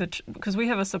mentoring through because we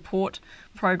have a support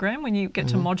program. When you get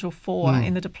to module 4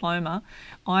 in the diploma,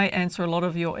 I answer a lot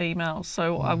of your emails.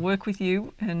 So I work with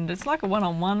you, and it's like a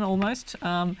one-on-one almost.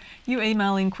 You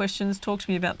email in questions, talk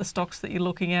to me about the stocks that you're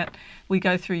looking at. We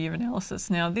go through your analysis.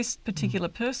 Now, this particular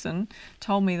person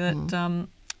told me that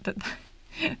that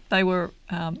they were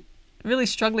really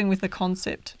struggling with the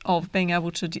concept of being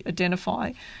able to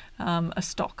identify a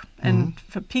stock and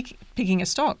for picking a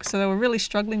stock. So they were really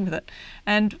struggling with it.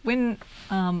 And when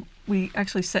we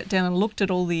actually sat down and looked at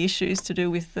all the issues to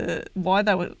do with why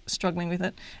they were struggling with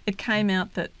it, it came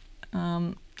out that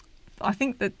I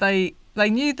think that they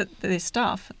knew that their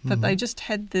stuff, but they just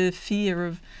had the fear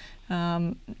of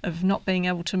not being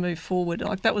able to move forward.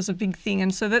 Like, that was a big thing.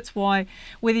 And so that's why,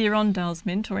 whether you're on Dale's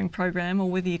mentoring program or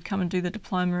whether you come and do the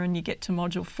diploma and you get to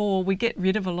module 4, we get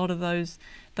rid of a lot of those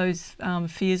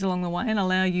fears along the way and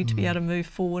allow you to be able to move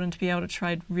forward and to be able to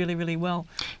trade really, really well.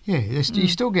 Yeah, you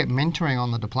still get mentoring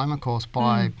on the diploma course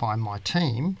by my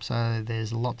team. So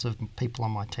there's lots of people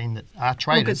on my team that are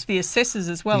traders. Look, it's the assessors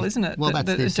as well, isn't it? Well,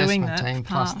 that's the assessment team.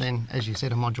 Part. Plus then, as you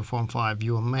said, a module 4 and 5,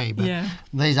 you and me. But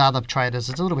these other traders,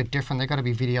 it's a little bit different. They've got to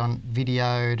be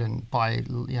videoed and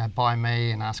by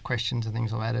me and ask questions and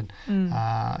things like that,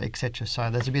 and etc. So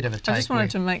there's a bit of a take. I just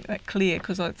wanted to make that clear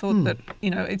because I thought that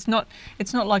it's not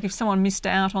like if someone missed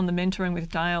out on the mentoring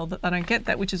with Dale that they don't get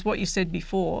that, which is what you said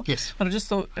before. Yes. But I just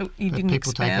thought you didn't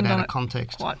people expand take it out on of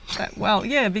context quite that well.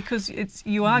 Yeah, because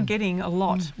you are getting a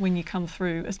lot when you come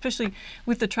through, especially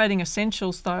with the trading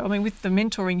essentials though. I mean, with the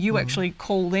mentoring, you actually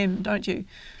call them, don't you?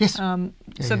 Yes.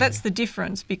 So that's the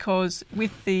difference, because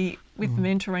with the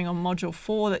mentoring on module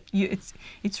 4, that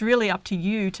it's really up to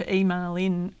you to email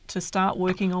in to start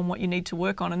working on what you need to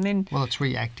work on, and then it's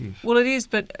reactive. Well, it is,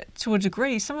 but to a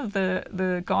degree, some of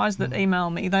the guys that email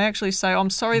me, they actually say,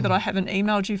 "I'm sorry that I haven't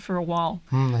emailed you for a while."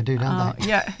 They do, don't they?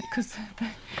 Yeah, because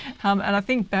and I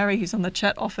think Barry, who's on the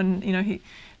chat, often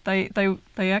they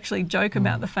actually joke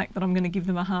about the fact that I'm going to give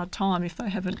them a hard time if they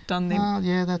haven't done them.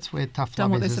 Yeah, that's where tough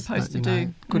done love what is. They're supposed to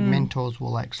do. Good mentors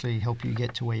will actually help you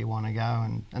get to where you want to go,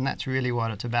 and that's really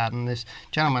what it's about. And this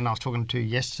gentleman I was talking to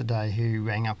yesterday who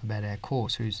rang up about our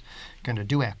course, who's going to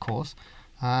do our course,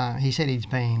 he said he's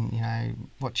been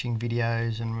watching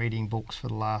videos and reading books for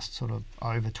the last sort of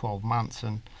over 12 months,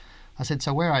 and I said,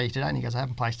 "So where are you today?" And he goes, "I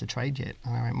haven't placed a trade yet."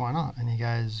 And I went, "Why not?" And he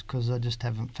goes, "Because I just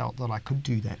haven't felt that I could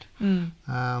do that."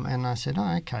 And I said,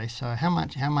 "Oh, okay. So how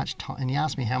much time?" And he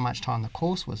asked me how much time the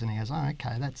course was, and he goes, "Oh,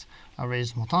 okay, that's a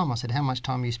reasonable time." I said, "How much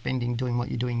time are you spending doing what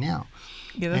you're doing now?"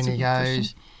 Yeah, that's and a good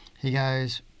question. He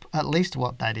goes, "At least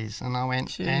what that is." And I went,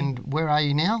 Gee. "And where are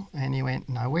you now?" And he went,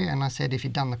 "Nowhere." And I said, "If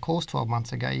you'd done the course 12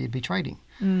 months ago, you'd be trading.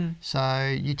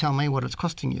 So you tell me what it's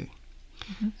costing you."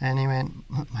 And he went,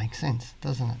 "It makes sense,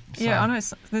 doesn't it?" So, yeah, I know.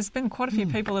 There's been quite a few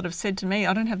people that have said to me,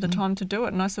 "I don't have the time to do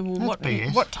it." And I said, "Well,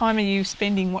 what time are you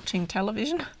spending watching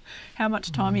television? How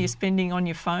much time are you spending on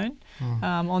your phone,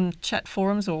 on chat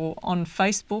forums or on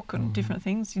Facebook and different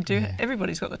things?"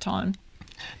 Everybody's got the time.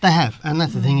 They have, and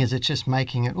that's the thing is, it's just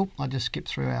making it. Oh, I just skipped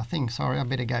through our thing. Sorry, I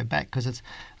better go back because it's.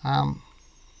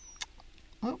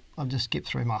 I've just skipped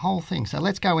through my whole thing. So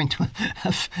let's go into.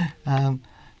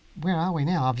 Where are we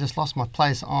now? I've just lost my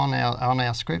place on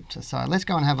our script. So let's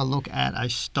go and have a look at a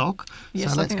stock.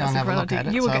 Yes, so let's go and have a look at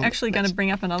it. You were actually going to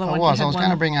bring up another one. I was going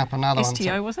to bring up another one.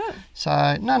 STO, was it?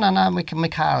 So no,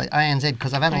 Macquarie, ANZ,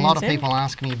 because I've had a lot of people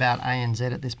asking me about ANZ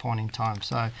at this point in time.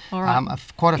 So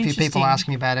quite a few people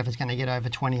asking me about if it's going to get over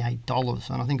 $28,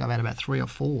 and I think I've had about 3 or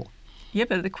 4. Yeah,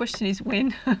 but the question is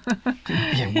when.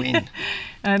 Yeah, when.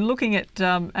 And looking at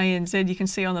ANZ, you can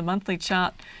see on the monthly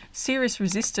chart, serious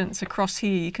resistance across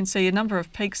here. You can see a number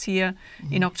of peaks here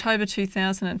in October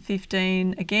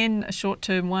 2015. Again, a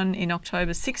short-term one in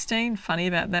October 16. Funny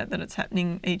about that it's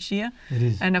happening each year. It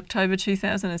is. And October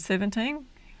 2017.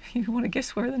 You want to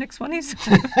guess where the next one is?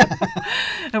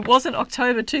 It wasn't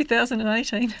October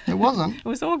 2018. It wasn't? It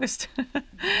was August.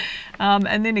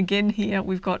 And then again here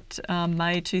we've got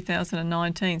May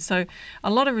 2019. So a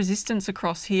lot of resistance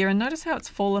across here. And notice how it's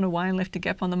fallen away and left a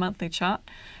gap on the monthly chart.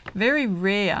 Very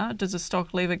rare does a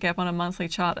stock leave a gap on a monthly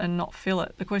chart and not fill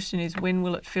it. The question is, when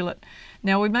will it fill it?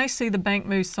 Now, we may see the bank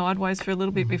move sideways for a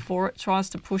little bit before it tries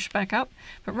to push back up.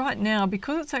 But right now,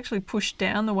 because it's actually pushed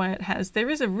down the way it has, there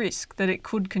is a risk that it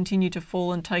could continue to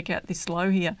fall and take out this low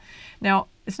here. Now,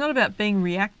 it's not about being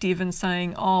reactive and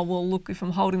saying, oh, well, look, if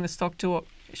I'm holding the stock to it,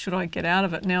 should I get out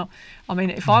of it? Now, I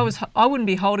mean, if I wouldn't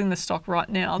be holding the stock right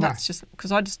now. That's just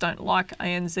because I just don't like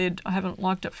ANZ. I haven't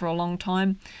liked it for a long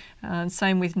time. And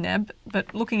same with NAB.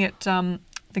 But looking at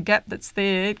the gap that's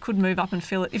there, it could move up and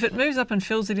fill it. If it moves up and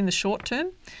fills it in the short term,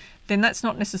 then that's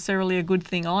not necessarily a good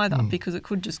thing either, because it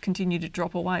could just continue to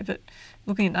drop away. But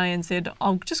looking at ANZ,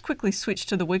 I'll just quickly switch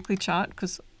to the weekly chart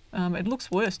because it looks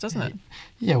worse, doesn't it?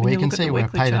 Yeah, well, you can see where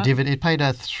it paid a dividend. It paid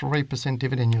a 3%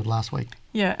 dividend yield last week.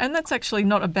 Yeah, and that's actually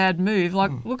not a bad move.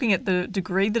 Like looking at the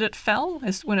degree that it fell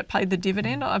as when it paid the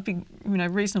dividend, I'd be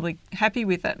reasonably happy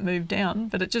with that move down,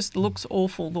 but it just looks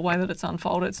awful the way that it's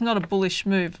unfolded. It's not a bullish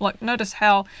move. Like notice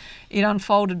how it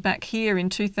unfolded back here in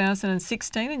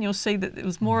 2016, and you'll see that it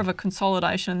was more of a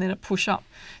consolidation and then a push up.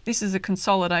 This is a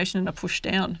consolidation and a push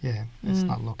down. Yeah, it's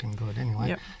not looking good anyway.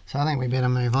 Yep. So I think we better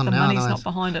move on now. The money's not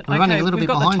behind it. We're running a little bit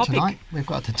behind tonight. We've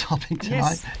got the topic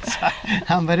tonight. Yes.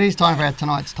 So, but it is time for our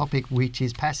tonight's topic, which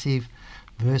is passive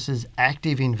versus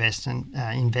active investing,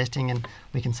 and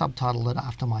we can subtitle it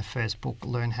after my first book,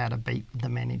 Learn How to Beat the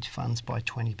Managed Funds by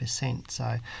 20%.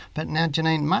 So, but now,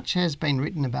 Janine, much has been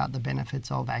written about the benefits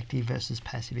of active versus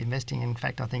passive investing. In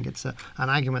fact, I think it's an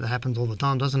argument that happens all the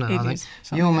time, doesn't it? It I think is.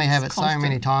 you and me have it so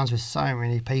many times with so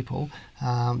many people,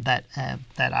 that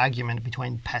argument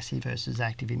between passive versus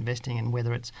active investing and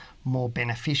whether it's more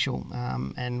beneficial,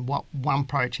 and what one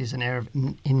approach is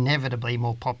inevitably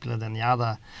more popular than the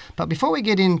other. But before we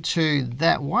get into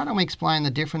that, why don't we explain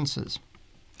the differences?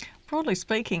 Broadly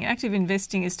speaking, active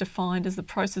investing is defined as the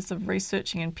process of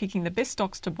researching and picking the best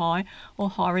stocks to buy or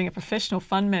hiring a professional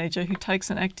fund manager who takes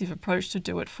an active approach to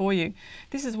do it for you.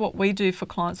 This is what we do for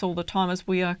clients all the time, as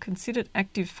we are considered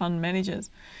active fund managers.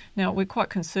 Now, we're quite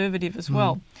conservative as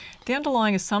well. The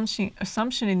underlying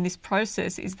assumption in this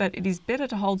process is that it is better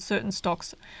to hold certain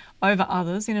stocks over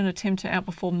others in an attempt to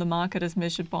outperform the market as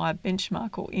measured by a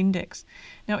benchmark or index.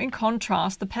 Now, in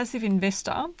contrast, the passive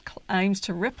investor aims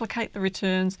to replicate the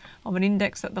returns of an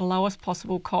index at the lowest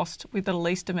possible cost with the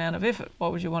least amount of effort. Why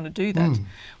would you want to do that?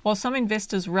 While some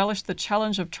investors relish the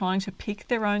challenge of trying to pick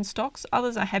their own stocks,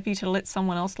 others are happy to let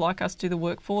someone else like us do the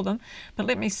work for them. But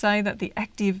let me say that the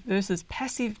active versus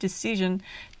passive decision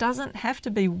doesn't have to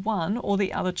be one or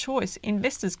the other choice.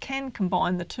 Investors can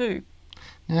combine the two.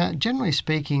 Now, generally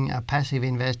speaking, a passive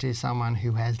investor is someone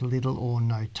who has little or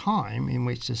no time in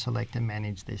which to select and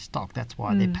manage their stock. That's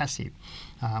why they're passive,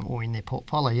 or in their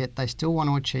portfolio, yet they still want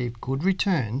to achieve good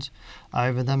returns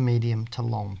over the medium to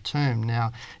long term.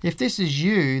 Now, if this is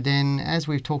you, then as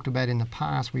we've talked about in the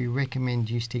past, we recommend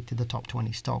you stick to the top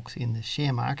 20 stocks in the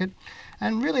share market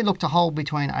and really look to hold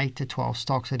between 8 to 12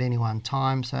 stocks at any one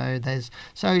time so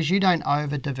as you don't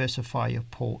over diversify your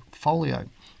portfolio.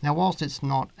 Now, whilst it's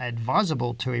not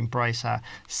advisable to embrace a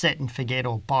set and forget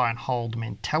or buy and hold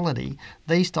mentality,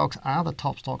 these stocks are the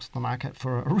top stocks of the market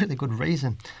for a really good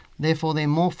reason. Therefore, they're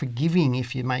more forgiving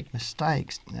if you make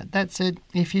mistakes. That said,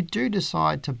 if you do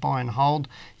decide to buy and hold,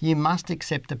 you must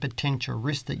accept the potential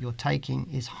risk that you're taking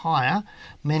is higher,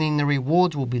 meaning the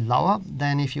rewards will be lower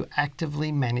than if you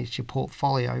actively manage your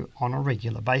portfolio on a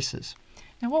regular basis.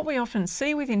 Now, what we often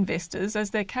see with investors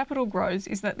as their capital grows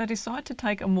is that they decide to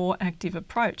take a more active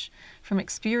approach. From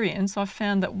experience, I've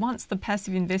found that once the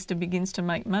passive investor begins to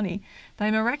make money,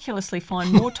 they miraculously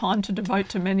find more time to devote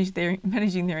to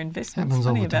managing their investments. Happens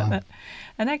Funny all the about time. that.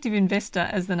 An active investor,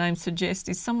 as the name suggests,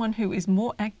 is someone who is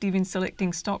more active in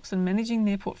selecting stocks and managing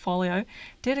their portfolio,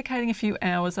 dedicating a few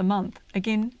hours a month.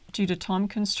 Again, due to time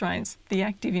constraints, the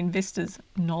active investor's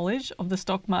knowledge of the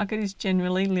stock market is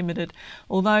generally limited,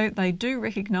 although they do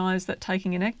recognise that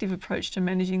taking an active approach to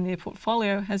managing their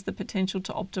portfolio has the potential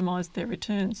to optimise their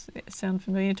returns. Sound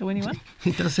familiar to anyone?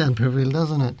 It does sound familiar,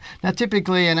 doesn't it? Now,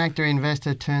 typically an active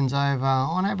investor turns over,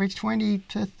 on average, 20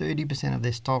 to 30% of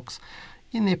their stocks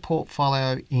in their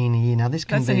portfolio in a year. Now, this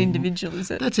can That's be... an individual, is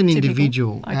it? That's an Typical?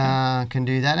 individual Okay. can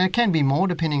do that. And it can be more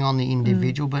depending on the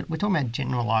individual, but we're talking about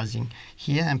generalising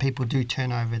here, and people do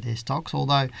turn over their stocks,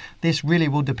 although this really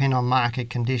will depend on market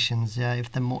conditions.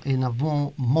 If they're in a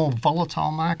more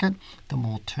volatile market, the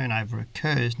more turnover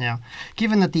occurs. Now,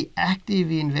 given that the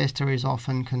active investor is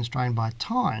often constrained by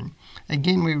time,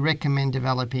 again, we recommend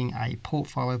developing a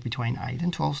portfolio between 8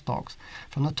 and 12 stocks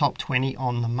from the top 20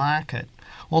 on the market.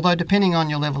 Although, depending on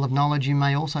your level of knowledge, you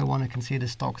may also want to consider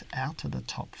stocks out to the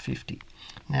top 50.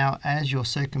 Now, as your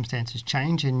circumstances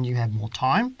change and you have more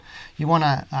time, you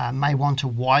may want to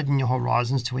widen your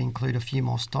horizons to include a few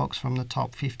more stocks from the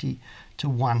top 50 to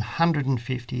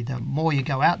 150. The more you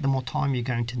go out, the more time you're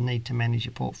going to need to manage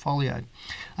your portfolio.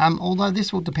 Although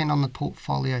this will depend on the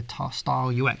portfolio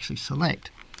style you actually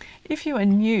select. If you are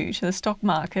new to the stock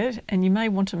market and you may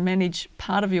want to manage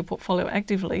part of your portfolio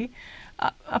actively,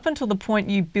 up until the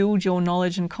point you build your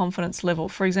knowledge and confidence level.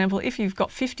 For example, if you've got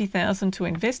 50,000 to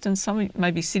invest, and some may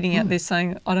be sitting out there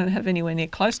saying, I don't have anywhere near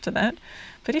close to that.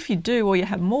 But if you do, or you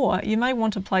have more, you may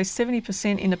want to place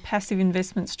 70% in a passive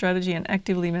investment strategy and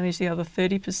actively manage the other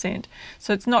 30%.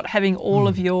 So it's not having all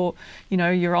of your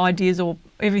ideas or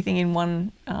everything in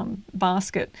one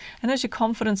basket. And as your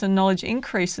confidence and knowledge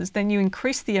increases, then you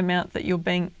increase the amount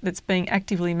that's being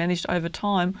actively managed over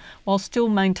time, while still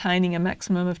maintaining a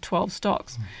maximum of 12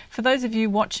 stocks. For those of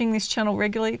you watching this channel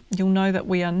regularly, you'll know that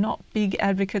we are not big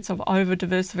advocates of over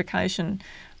diversification.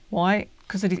 Why?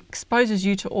 Because it exposes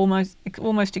you to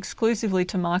almost exclusively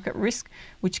to market risk,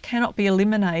 which cannot be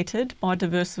eliminated by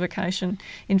diversification.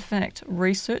 In fact,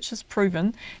 research has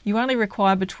proven you only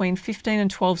require between 15 and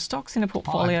 12 stocks in a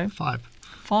portfolio. Five.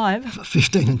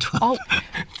 15 and 12. Oh,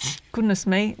 goodness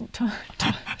me.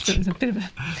 It's a bit of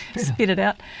a spit it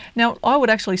out. Now, I would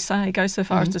actually go so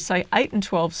far as to say 8 and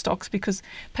 12 stocks, because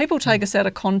people take us out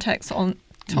of context on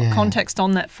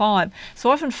that 5. So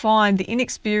I often find the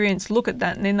inexperienced look at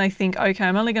that and then they think, okay,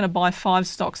 I'm only going to buy 5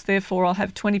 stocks, therefore I'll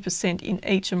have 20% in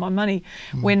each of my money.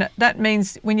 When that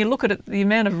means, when you look at it, the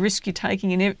amount of risk you're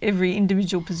taking in every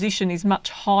individual position is much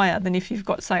higher than if you've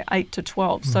got, say, 8 to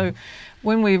 12. So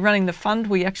when we're running the fund,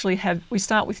 we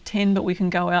start with 10, but we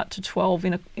can go out to 12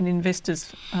 in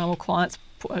investors or clients.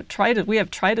 Traders. We have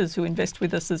traders who invest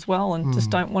with us as well and just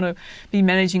don't want to be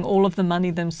managing all of the money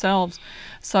themselves.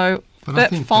 So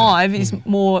that 5 is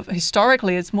more,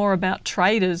 historically, it's more about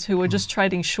traders who are just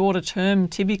trading shorter term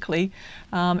typically.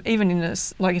 Even in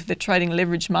like if they're trading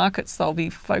leveraged markets, they'll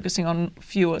be focusing on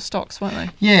fewer stocks, won't they?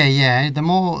 Yeah. The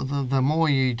more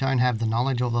you don't have the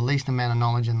knowledge, or the least amount of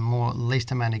knowledge and the least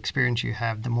amount of experience you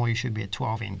have, the more you should be at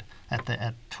 12 end.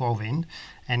 At 12 end,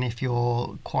 and if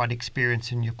you're quite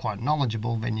experienced and you're quite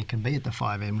knowledgeable, then you can be at the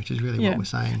 5 end, which is really what we're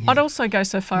saying here. I'd also go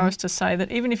so far as to say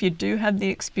that even if you do have the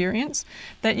experience,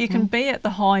 that you can be at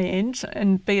the high end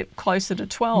and be at closer to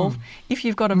 12 if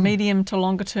you've got a medium to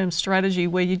longer term strategy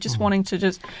where you're just wanting to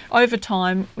just over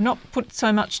time not put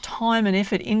so much time and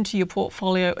effort into your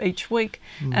portfolio each week,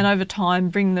 and over time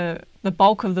bring the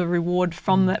bulk of the reward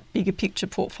from that bigger picture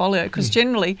portfolio. Because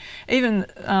generally, even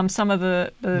some of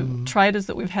the traders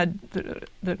that we've had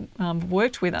that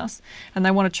worked with us, and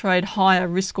they want to trade higher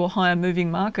risk or higher moving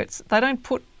markets, they don't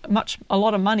put a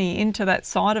lot of money into that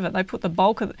side of it. They put the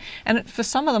bulk of it. And for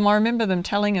some of them, I remember them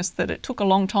telling us that it took a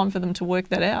long time for them to work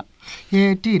that out.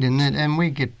 Yeah, it did. And we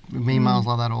get emails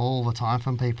like that all the time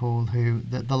from people who,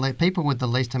 the people with the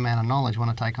least amount of knowledge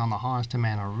want to take on the highest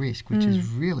amount of risk, which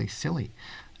is really silly.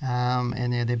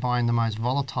 And they're buying the most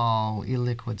volatile,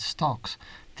 illiquid stocks,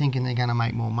 thinking they're going to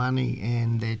make more money,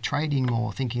 and they're trading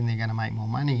more, thinking they're going to make more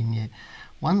money. And yet,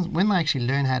 when they actually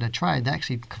learn how to trade, they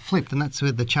actually flip. And that's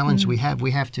where the challenge we have.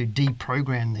 We have to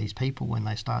deprogram these people when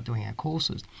they start doing our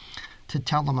courses, to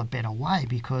tell them a better way,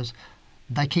 because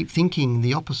they keep thinking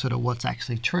the opposite of what's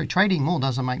actually true. Trading more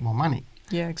doesn't make more money.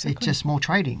 Yeah, exactly. It's just more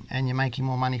trading, and you're making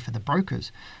more money for the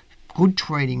brokers. Good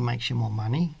trading makes you more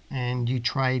money, and you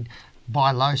trade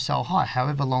buy low, sell high,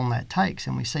 however long that takes.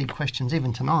 And we see questions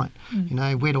even tonight,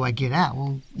 where do I get out?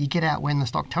 Well, you get out when the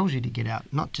stock tells you to get out,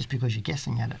 not just because you're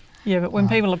guessing at it. Yeah, but when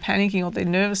people are panicking or they're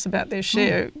nervous about their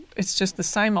share, it's just the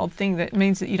same old thing. That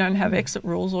means that you don't have exit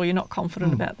rules, or you're not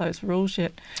confident about those rules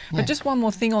yet. But just one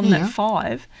more thing on that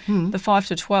 5, the 5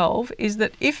 to 12, is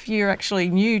that if you're actually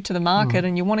new to the market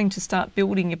and you're wanting to start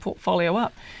building your portfolio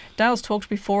up, Dale's talked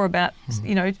before about,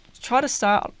 try to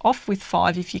start off with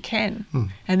 5 if you can,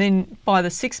 and then by the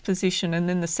 6th position and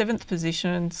then the 7th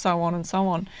position and so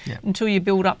on until you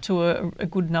build up to a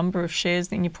good number of shares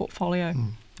in your portfolio.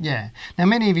 Yeah. Now,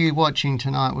 many of you watching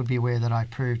tonight would be aware that I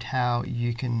proved how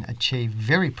you can achieve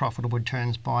very profitable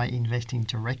returns by investing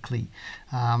directly.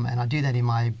 And I do that in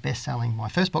my best-selling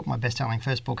first book,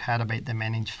 How to Beat the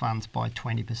Managed Funds by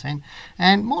 20%.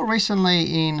 And more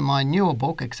recently in my newer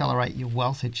book, Accelerate Your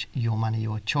Wealth, It's Your Money,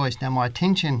 Your Choice. Now,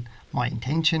 my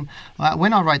intention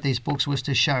when I wrote these books was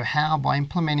to show how, by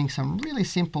implementing some really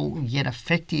simple yet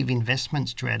effective investment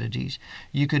strategies,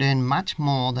 you could earn much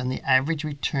more than the average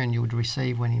return you would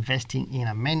receive when investing in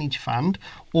a managed fund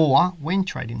or when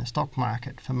trading the stock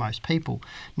market for most people.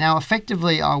 Now,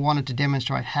 effectively, I wanted to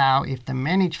demonstrate how, if the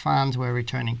managed funds were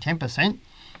returning 10%,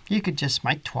 you could just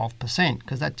make 12%,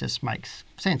 because that just makes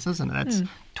sense, doesn't it? That's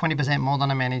 20% more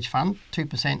than a managed fund.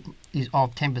 2%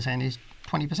 of 10% is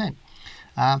 20%.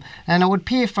 And it would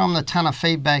appear from the ton of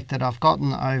feedback that I've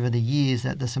gotten over the years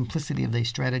that the simplicity of these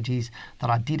strategies that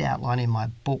I did outline in my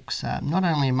books not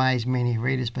only amazed many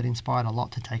readers, but inspired a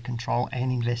lot to take control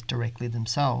and invest directly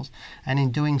themselves. And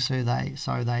in doing so, they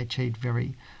achieved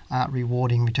very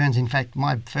rewarding returns. In fact,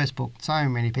 my first book, so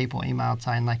many people emailed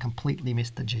saying they completely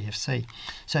missed the GFC.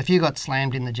 So if you got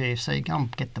slammed in the GFC, go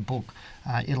and get the book.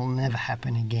 It'll never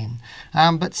happen again.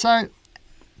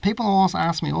 People also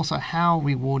ask me how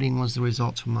rewarding was the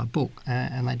results from my book,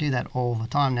 and they do that all the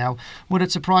time. Now, would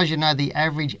it surprise you to know the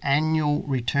average annual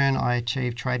return I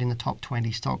achieved trading the top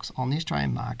 20 stocks on the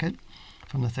Australian market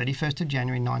from the 31st of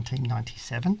January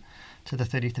 1997 to the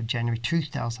 30th of January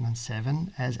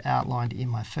 2007, as outlined in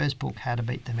my first book, How to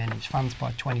Beat the Managed Funds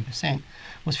by 20%,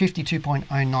 was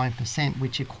 52.09%,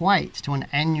 which equates to an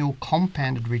annual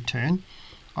compounded return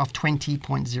of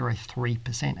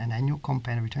 20.03%, an annual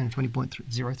compounded return of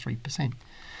 20.03%.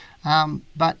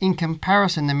 But in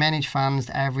comparison, the managed funds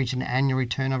averaged an annual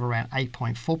return of around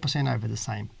 8.4% over the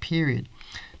same period.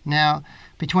 Now,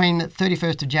 between the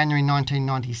 31st of January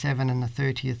 1997 and the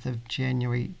 30th of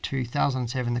January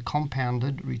 2007, the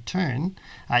compounded return,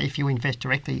 if you invest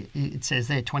directly, it says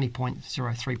there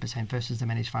 20.03% versus the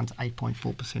managed funds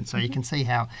 8.4%. So you can see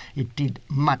how it did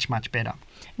much, much better.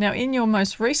 Now, in your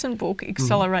most recent book,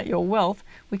 Accelerate Your Wealth,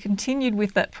 we continued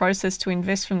with that process to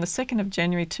invest from the 2nd of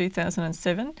January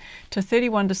 2007 to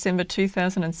 31 December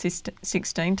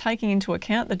 2016, taking into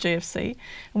account the GFC.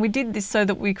 And we did this so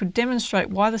that we could demonstrate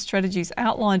why the strategies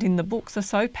outlined in the books are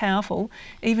so powerful,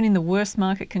 even in the worst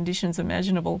market conditions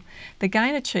imaginable. The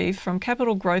gain achieved from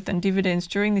capital growth and dividends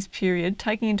during this period,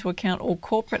 taking into account all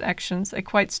corporate actions,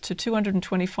 equates to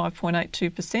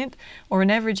 225.82%, or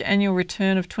an average annual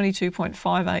return of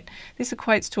 22.58%. This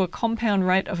equates to a compound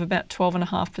rate of about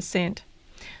 12.5%.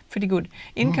 Pretty good.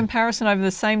 In comparison, over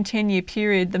the same 10-year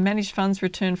period, the managed funds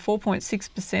returned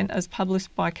 4.6% as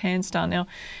published by CanStar. Now,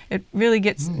 it really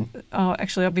gets...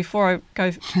 actually, before I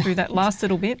go through that last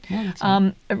little bit,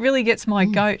 it really gets my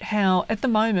goat how, at the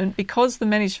moment, because the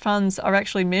managed funds are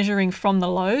actually measuring from the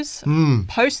lows,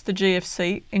 post the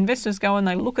GFC, investors go and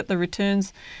they look at the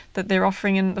returns that they're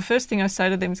offering, and the first thing I say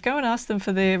to them is go and ask them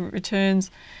for their returns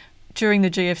during the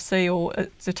GFC, or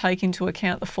to take into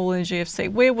account the fall in the GFC.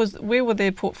 Where were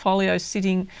their portfolios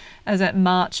sitting as at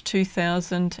March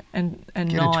 2009? Get a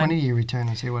 20-year return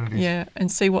and see what it is. Yeah,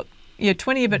 and see what... Yeah,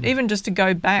 20-year, but even just to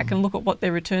go back and look at what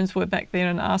their returns were back then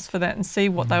and ask for that and see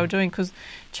what they were doing, because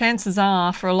chances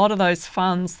are for a lot of those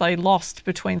funds, they lost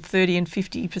between 30 and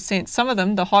 50%. Some of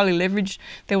them, the highly leveraged,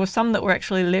 there were some that were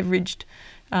actually leveraged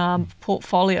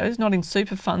portfolios, not in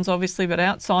super funds obviously, but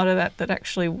outside of that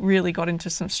actually really got into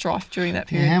some strife during that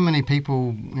period. Yeah, how many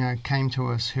people came to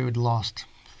us who had lost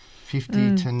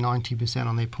 50 to 90%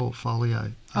 on their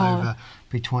portfolio over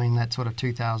between that sort of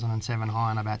 2007 high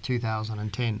and about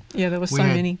 2010. Yeah, there were so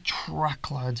many.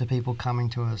 Truckloads of people coming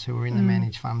to us who were in the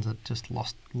managed funds that just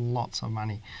lost lots of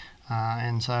money.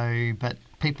 But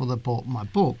people that bought my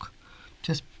book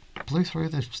just blew through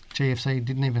the GFC,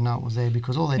 didn't even know it was there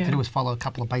because all they had to do was follow a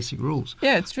couple of basic rules.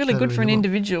 Yeah, it's really good for an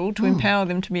individual to empower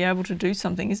them to be able to do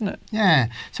something, isn't it? Yeah.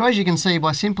 So as you can see,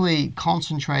 by simply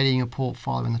concentrating your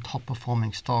portfolio in the top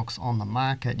performing stocks on the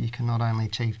market, you can not only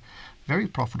achieve very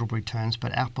profitable returns,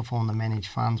 but outperform the managed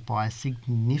funds by a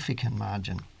significant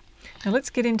margin. Now let's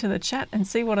get into the chat and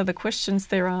see what other questions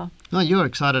there are. No, you're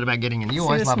excited about getting in. You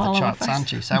always love the charts,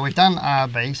 aren't you? So we've done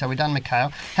RB, so we've done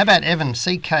Mikhail. How about Evan,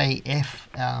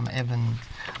 CKF? Evan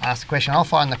asked a question. I'll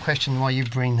find the question while you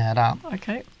bring that up.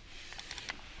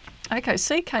 Okay,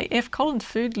 CKF, Collins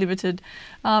Food Limited,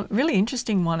 really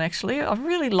interesting one actually. I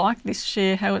really like this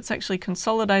share, how it's actually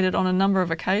consolidated on a number of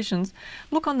occasions.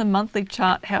 Look on the monthly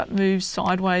chart how it moves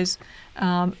sideways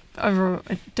over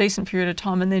a decent period of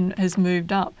time and then has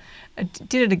moved up. It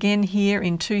did it again here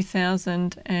in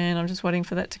 2000, and I'm just waiting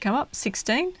for that to come up,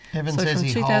 16. Evan says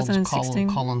he holds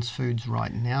Collins Foods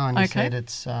right now, and he said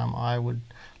it's, I would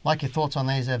like your thoughts on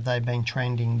these. Have they been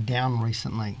trending down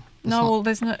recently?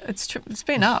 It's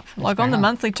been up. Like on the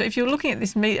monthly, if you're looking at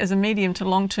this as a medium to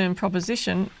long-term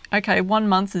proposition, okay, 1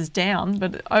 month is down,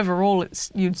 but overall most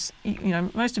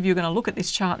of you are going to look at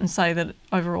this chart and say that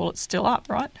overall it's still up,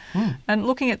 right? And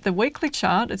looking at the weekly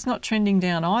chart, it's not trending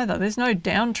down either. There's no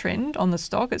downtrend on the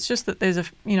stock. It's just that there's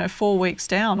 4 weeks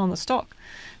down on the stock.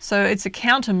 So it's a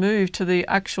counter move to the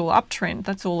actual uptrend.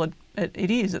 That's all it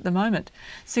is at the moment.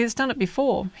 See, it's done it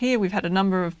before. Here we've had a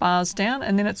number of bars down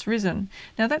and then it's risen.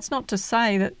 Now that's not to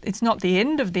say that it's not the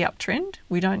end of the uptrend.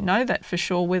 We don't know that for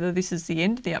sure whether this is the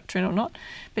end of the uptrend or not,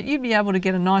 but you'd be able to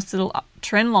get a nice little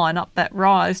trend line up that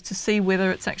rise to see whether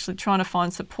it's actually trying to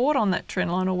find support on that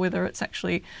trend line or whether it's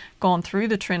actually gone through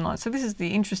the trend line. So this is the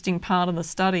interesting part of the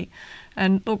study.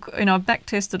 And look, I've back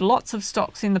tested lots of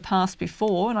stocks in the past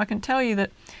before, and I can tell you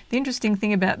that the interesting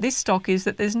thing about this stock is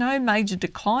that there's no major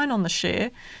decline on the share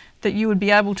that you would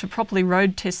be able to properly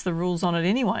road test the rules on it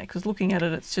anyway, because looking at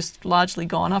it, it's just largely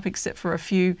gone up except for a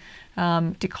few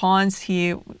declines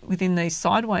here within these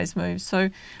sideways moves. So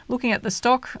looking at the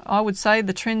stock, I would say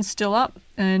the trend's still up,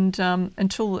 and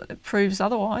until it proves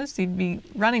otherwise, you'd be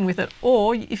running with it.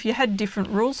 Or if you had different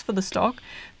rules for the stock,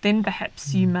 then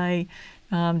perhaps you may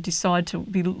decide to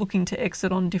be looking to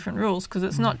exit on different rules, because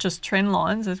it's not just trend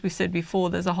lines. As we said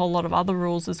before, there's a whole lot of other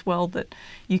rules as well that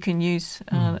you can use,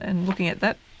 and looking at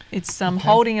that, it's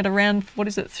holding it around, what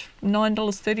is it,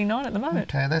 $9.39 at the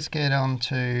moment. Okay, let's get on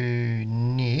to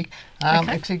Nick.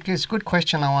 It's a good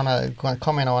question a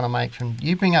comment I want to make from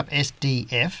you. Bring up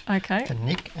SDF to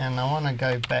Nick, and I want to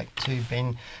go back to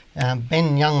Ben.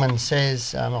 Ben Youngman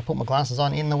says, I'll put my glasses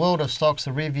on, in the world of stocks,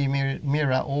 the rearview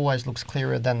mirror always looks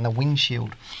clearer than the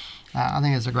windshield. I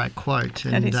think it's a great quote.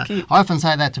 And that is cute. I often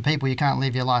say that to people, you can't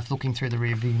live your life looking through the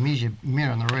rearview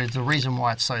mirror, and there's a reason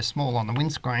why it's so small on the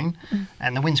windscreen,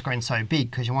 and the windscreen's so big,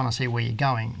 because you want to see where you're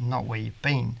going, not where you've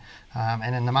been.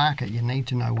 And in the market, you need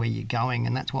to know where you're going,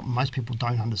 and that's what most people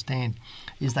don't understand,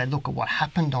 is they look at what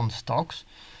happened on stocks,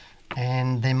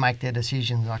 and then make their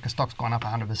decisions like a stock's gone up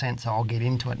 100%, so I'll get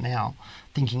into it now,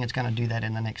 thinking it's going to do that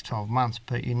in the next 12 months.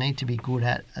 But you need to be good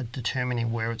at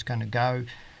determining where it's going to go,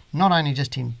 not only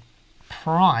just in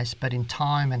price, but in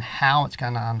time and how it's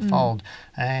going to unfold.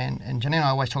 And Janine and I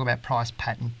always talk about price,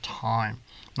 pattern, time,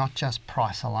 not just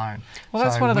price alone. Well,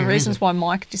 that's one of the reasons why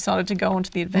Mike decided to go onto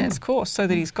the advanced course, so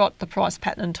that he's got the price,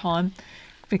 pattern and time,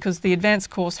 because the advanced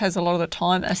course has a lot of the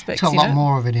time aspects. It's a lot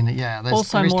more of it in it, yeah. There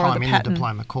is more time in the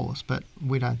diploma course, but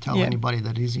we don't tell anybody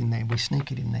that is in there. We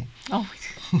sneak it in there. Oh.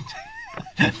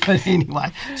 But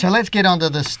anyway, so let's get on to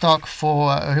the stock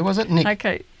for, who was it? Nick.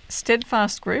 Okay.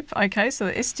 Steadfast Group, okay, so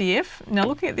the SDF. Now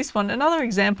looking at this one, another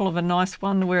example of a nice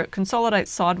one where it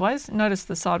consolidates sideways. Notice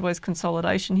the sideways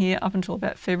consolidation here up until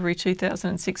about February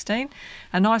 2016.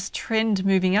 A nice trend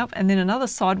moving up, and then another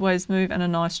sideways move and a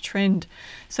nice trend.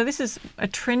 So this is a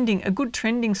good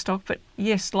trending stock, but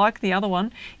yes, like the other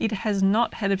one, it has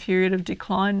not had a period of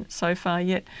decline so far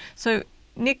yet. So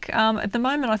Nick, at the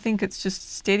moment I think it's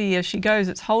just steady as she goes.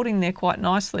 It's holding there quite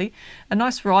nicely. A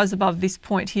nice rise above this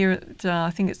point here at,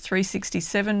 I think it's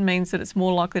 367, means that it's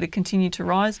more likely to continue to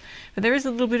rise. But there is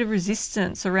a little bit of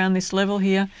resistance around this level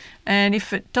here, and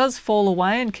if it does fall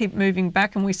away and keep moving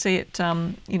back, and we see it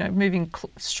moving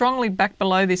strongly back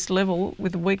below this level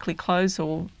with a weekly close,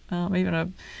 or even a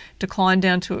decline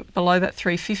down to below that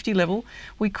 350 level,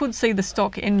 we could see the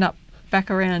stock end up back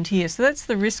around here. So that's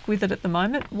the risk with it at the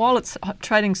moment. While it's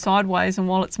trading sideways and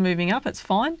while it's moving up, it's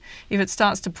fine. If it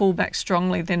starts to pull back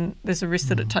strongly, then there's a risk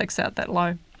that it takes out that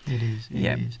low. It is.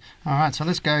 It is. All right, so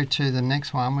let's go to the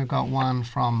next one. We've got one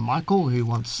from Michael who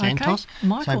wants Santos. Okay.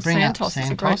 Michael, so Santos is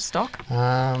a great stock.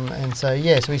 And so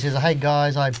he says, hey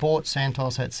guys, I bought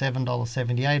Santos at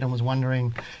 $7.78 and was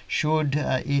wondering, should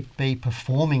it be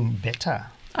performing better?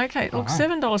 Okay, look,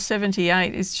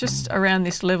 $7.78 is just around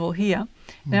this level here.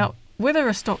 Now, whether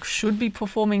a stock should be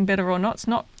performing better or not, it's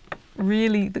not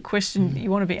really the question that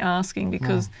you want to be asking,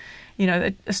 because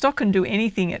a stock can do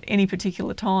anything at any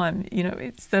particular time.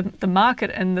 It's the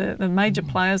market and the major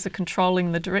players are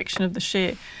controlling the direction of the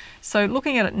share. So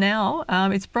looking at it now,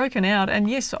 it's broken out, and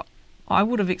yes, I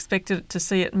would have expected to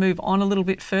see it move on a little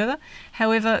bit further.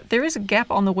 However, there is a gap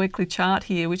on the weekly chart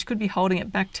here which could be holding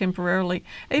it back temporarily.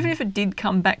 Even if it did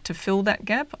come back to fill that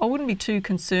gap, I wouldn't be too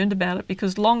concerned about it,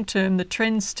 because long term the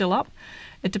trend's still up.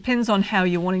 It depends on how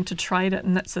you're wanting to trade it,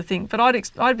 and that's the thing. But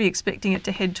I'd be expecting it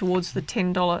to head towards the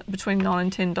 $10, between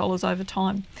 $9 and $10 over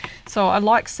time. So I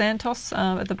like Santos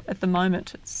at the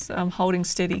moment. It's holding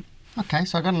steady. Okay,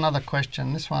 so I got another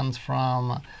question. This one's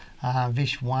from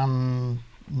Vishwan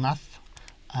Nath.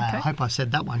 I hope I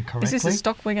said that one correctly. Is this a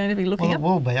stock we're going to be looking at?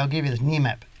 Well, it will be. I'll give you this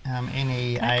NEMAP.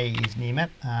 NEA is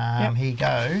NEMAP. He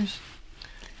goes,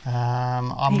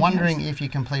 I'm wondering if you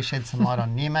can please shed some light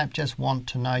on NEMAP. Just want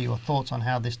to know your thoughts on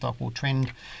how this stock will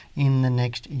trend in the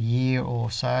next year or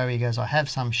so. He goes, I have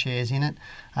some shares in it,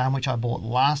 which I bought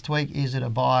last week. Is it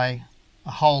a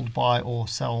hold, buy or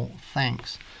sell?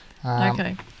 Thanks.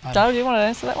 Okay. Dale, do you want to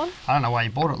answer that one? I don't know why you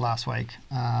bought it last week.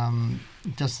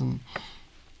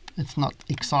 It's not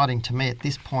exciting to me at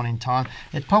this point in time.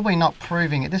 It's probably not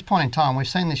proving at this point in time. We've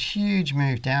seen this huge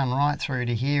move down right through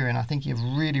to here, and I think you're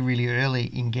really, really early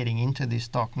in getting into this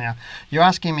stock. Now, you're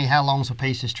asking me how long's a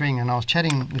piece of string, and I was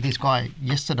chatting with this guy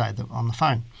yesterday on the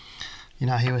phone.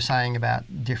 He was saying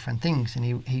about different things, and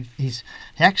he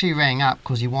actually rang up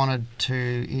because he wanted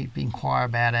to inquire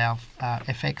about our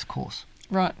FX course.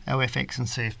 Right. Our FX and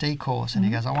CFD course, and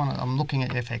he goes, I'm looking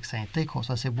at FX CFD course.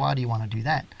 I said, why do you want to do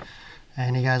that?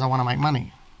 And he goes, I want to make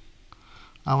money.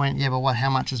 I went, yeah, but how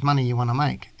much is money you want to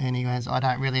make? And he goes, I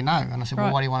don't really know. And I said,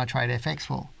 well, why do you want to trade FX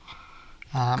for?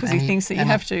 Because he thinks that you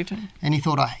have to. And he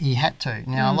thought he had to.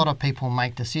 Now, a lot of people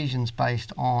make decisions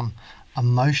based on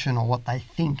emotion or what they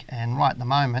think. And right at the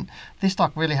moment, this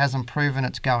stock really hasn't proven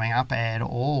it's going up at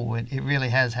all. It really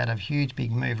has had a huge,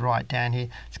 big move right down here.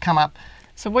 It's come up.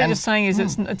 So what you're saying is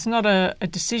it's not a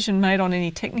decision made on any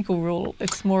technical rule.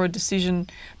 It's more a decision.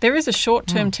 There is a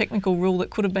short-term technical rule that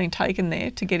could have been taken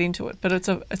there to get into it, but it's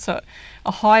a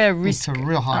higher risk, it's a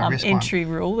real high risk entry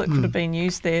rule that could have been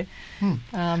used there.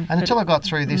 And until I got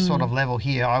through this sort of level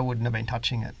here, I wouldn't have been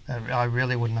touching it. I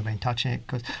really wouldn't have been touching it,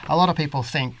 because a lot of people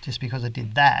think just because it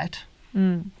did that,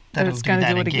 that it's going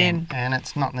to do it again, and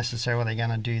it's not necessarily going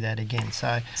to do that again.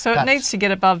 So it needs to get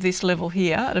above this level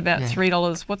here at about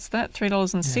 $3. What's that?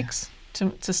 $3.06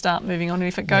 to start moving on. And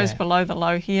if it goes below the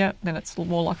low here, then it's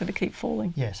more likely to keep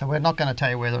falling. Yeah. So we're not going to tell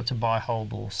you whether it's a buy,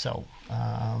 hold, or sell.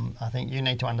 I think you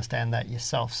need to understand that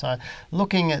yourself. So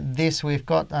looking at this, we've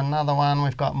got another one.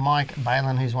 We've got Mike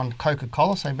Balin, who's won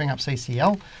Coca-Cola. So bring up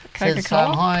CCL. Coca-Cola. Says,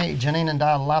 hi, Janine and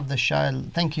Dale, love the show.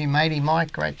 Thank you, matey.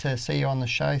 Mike, great to see you on the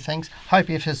show. Thanks. Hope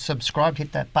you've subscribed.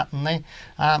 Hit that button there.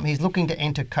 He's looking to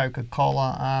enter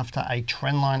Coca-Cola after a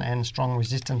trendline and strong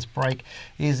resistance break.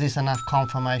 Is this enough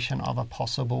confirmation of a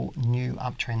possible new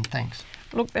uptrend? Thanks.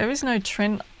 Look, there is no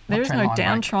trend. There is no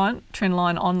downtrend trend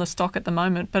line on the stock at the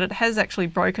moment, but it has actually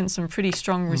broken some pretty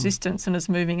strong resistance and is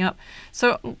moving up.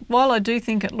 So while I do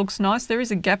think it looks nice, there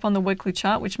is a gap on the weekly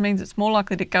chart, which means it's more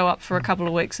likely to go up for a couple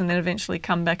of weeks and then eventually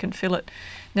come back and fill it.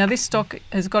 Now, this stock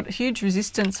has got huge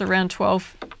resistance around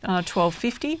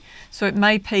 12.50, so it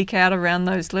may peak out around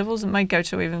those levels. It may go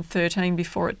to even 13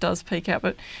 before it does peak out.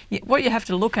 But what you have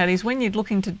to look at is when you're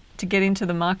looking to get into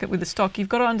the market with a stock, you've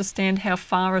got to understand how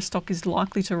far a stock is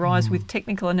likely to rise with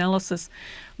technical analysis.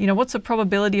 What's the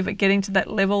probability of it getting to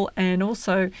that level? And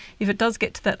also, if it does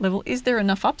get to that level, is there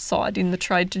enough upside in the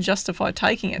trade to justify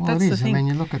taking it? Well, that's the thing. I mean,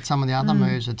 you look at some of the other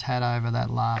moves it's had over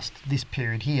this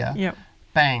period here. Yep.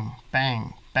 Bang,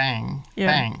 bang, bang,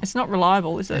 bang. It's not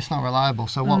reliable, is it? It's not reliable.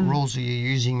 So what rules are you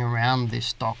using around this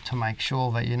stock to make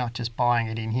sure that you're not just buying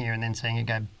it in here and then seeing it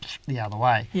go the other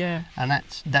way? Yeah. And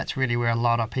that's really where a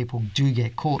lot of people do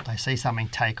get caught. They see something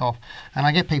take off. And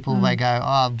I get people, they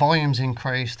go, volume's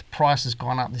increased, price has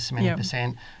gone up this many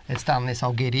percent, it's done this,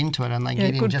 I'll get into it. And they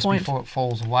get in just before it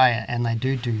falls away, and they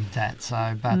do that.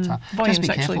 So, but volume's just be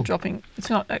actually careful. Dropping. It's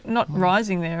not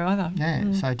rising there either.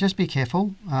 Yeah, so just be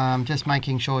careful. Just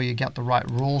making sure you get the right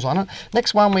rules on it.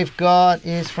 Next one we've got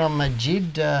is from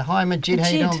Majid. Hi Majid, how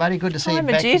you doing, buddy? Good to see you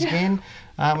back again.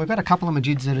 We've got a couple of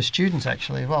Majids that are students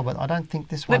actually as well, but I don't think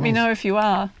this one Let me know if you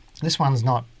are. This one's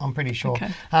not, I'm pretty sure.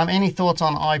 Okay. Any thoughts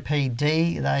on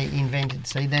IPD? They invented,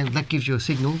 see, that gives you a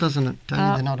signal, doesn't it?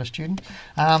 They're not a student.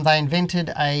 They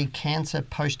invented a cancer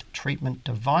post-treatment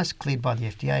device cleared by the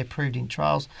FDA, approved in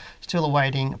trials, still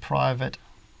awaiting private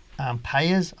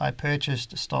payers. I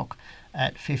purchased stock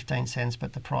at 15 cents,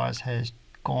 but the price has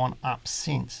gone up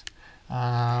since.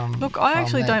 Look, I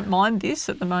actually don't mind this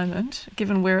at the moment,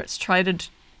 given where it's traded.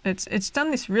 It's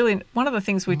done this really. One of the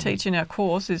things we teach in our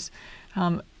course is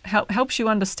helps you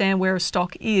understand where a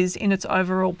stock is in its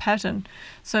overall pattern.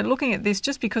 So looking at this,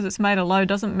 just because it's made a low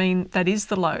doesn't mean that is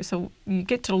the low. So you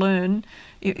get to learn,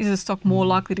 is a stock more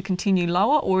likely to continue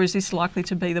lower, or is this likely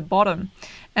to be the bottom?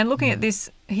 And looking at this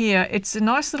here, it's a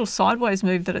nice little sideways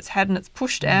move that it's had, and it's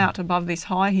pushed out above this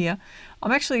high here.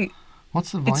 I'm actually...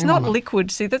 What's the volume? It's not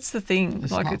liquid. See, that's the thing.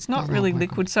 It's not really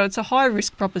liquid. So it's a high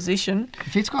risk proposition.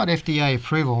 If it's got FDA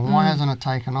approval, why hasn't it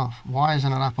taken off? Why isn't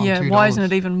it up on $2? Yeah, why isn't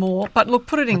it even more? But look,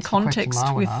 put it in context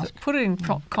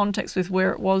with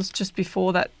where it was just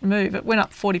before that move. It went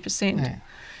up 40%. Yeah.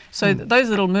 So those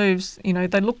little moves,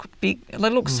 they look big. They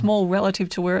look small relative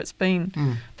to where it's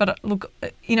been. But look,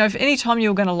 if any time you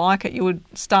were going to like it, you would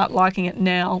start liking it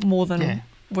now more than. Yeah.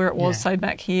 Where it was, say,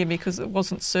 back here, because it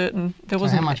wasn't certain. There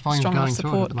wasn't how much volume strong enough going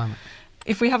support. through it at the moment?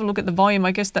 If we have a look at the volume,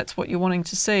 I guess that's what you're wanting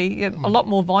to see. Yeah, a lot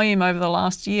more volume over the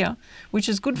last year, which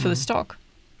is good for the stock.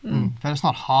 But it's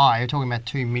not high. You're talking about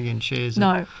 2 million shares.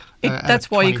 No,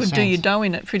 that's why you could do your dough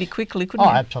in it pretty quickly, couldn't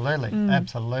you? Oh, absolutely,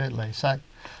 absolutely. So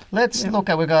let's look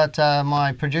at, we've got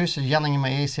my producer yelling in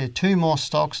my ear, says 2 more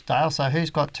stocks, Dale. So who's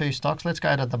got 2 stocks? Let's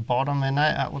go to the bottom. And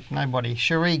look, nobody.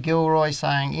 Cherie Gilroy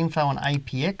saying info on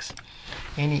APX.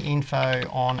 Any info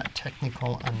on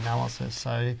technical analysis?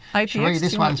 So, APX, Cherie,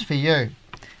 this one's for you.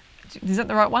 Is that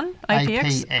the right one?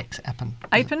 APX? Appen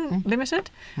Limited?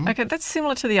 Okay, that's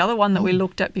similar to the other one that we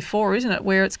looked at before, isn't it?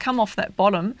 Where it's come off that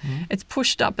bottom, it's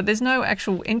pushed up, but there's no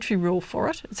actual entry rule for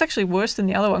it. It's actually worse than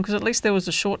the other one because at least there was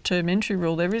a short-term entry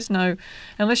rule. There is no,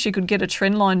 unless you could get a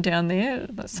trend line down there.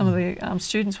 Some of the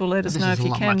students will let us know if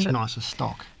you can. This is a much nicer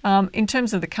stock. In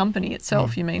terms of the company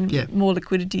itself, you mean more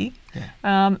liquidity.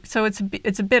 Yeah. So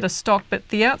it's a better stock, but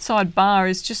the outside bar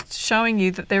is just showing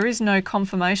you that there is no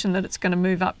confirmation that it's going to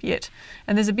move up yet.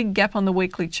 And there's a big gap on the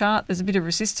weekly chart. There's a bit of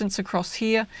resistance across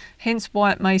here, hence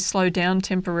why it may slow down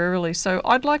temporarily. So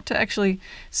I'd like to actually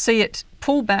see it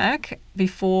pull back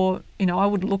before, I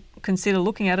would consider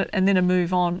looking at it and then a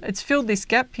move on. It's filled this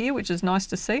gap here, which is nice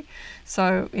to see.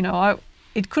 So,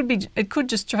 it could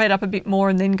just trade up a bit more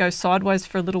and then go sideways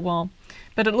for a little while.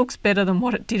 But it looks better than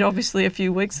what it did, obviously, a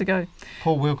few weeks ago.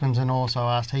 Paul Wilkinson also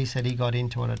asked, he said he got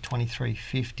into it at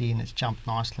 23.50 and it's jumped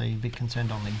nicely, a bit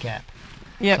concerned on the gap.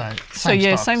 Yeah.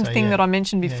 Same thing that I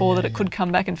mentioned before, that it could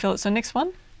come back and fill it. So next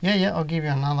one? Yeah, I'll give you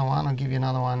another one. I'll give you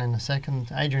another one in a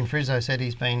second. Adrian Frizzo said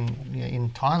he's been in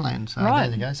Thailand, so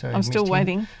there you go. So I'm still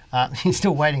waiting. He's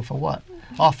still waiting for what?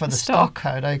 Oh, for the stock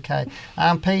code, okay.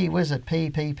 PNV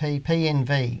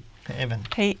for Evan.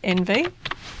 PNV.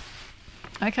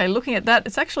 Okay, looking at that,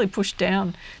 it's actually pushed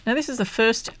down. Now, this is the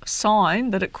first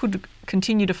sign that it could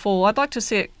continue to fall. I'd like to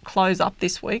see it close up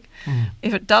this week.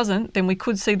 If it doesn't, then we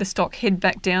could see the stock head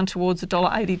back down towards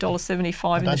 $1.80,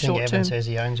 $1.75 in the short term. I don't think Evan says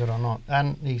he owns it or not.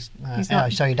 And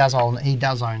so he does own that.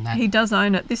 He does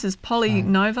own it. This is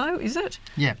Polynovo, is it?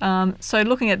 Yeah. So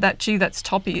looking at that, that's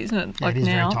toppy, isn't it? It is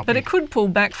now. very toppy. But it could pull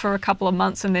back for a couple of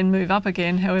months and then move up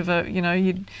again. However,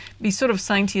 you'd be sort of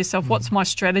saying to yourself, what's my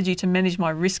strategy to manage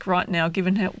my risk right now,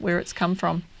 given where it's come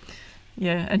from?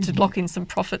 Yeah, and to lock in some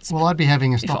profits. Well, I'd be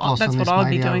having a stop loss on this. That's what I'd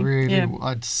be doing.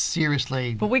 I'd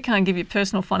seriously... But we can't give you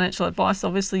personal financial advice.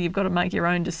 Obviously, you've got to make your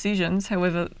own decisions.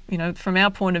 However, from our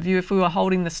point of view, if we were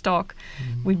holding the stock,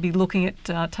 we'd be looking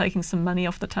at taking some money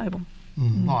off the table.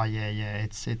 Oh yeah.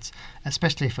 It's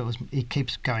especially if it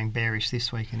keeps going bearish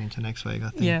this week and into next week. I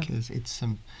think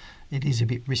it is a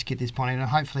bit risky at this point, and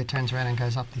hopefully it turns around and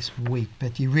goes up this week.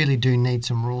 But you really do need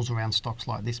some rules around stocks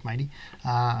like this, matey,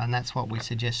 and that's what we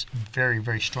suggest, very,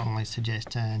 very strongly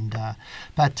suggest. And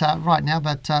let's.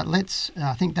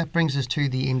 I think that brings us to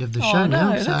the end of the show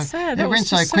now. That's sad. It went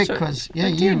so quick because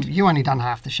you only done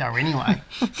half the show anyway.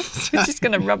 You're just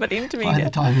going to rub it into me by the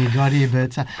time you got here.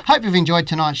 But hope you've enjoyed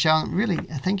tonight's show. And really,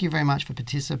 thank you very much for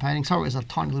participating. Sorry it was a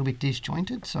tiny little bit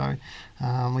disjointed, so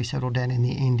we settled down in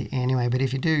the end anyway. But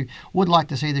if you would like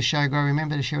to see the show grow,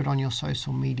 remember to share it on your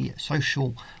social media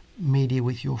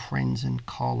with your friends and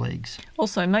colleagues.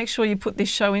 Also, make sure you put this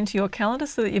show into your calendar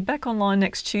so that you're back online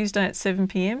next Tuesday at 7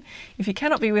 p.m. If you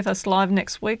cannot be with us live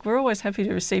next week, we're always happy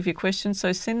to receive your questions,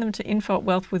 so send them to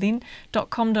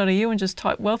info@wealthwithin.com.au and just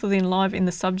type Wealth Within Live in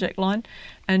the subject line.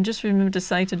 And just remember to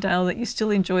say to Dale that you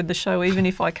still enjoyed the show even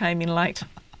if I came in late.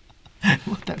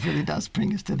 Well, that really does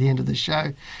bring us to the end of the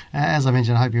show. As I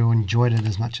mentioned, I hope you all enjoyed it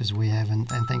as much as we have, and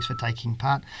thanks for taking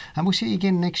part. And we'll see you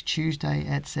again next Tuesday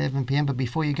at 7 p.m. But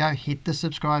before you go, hit the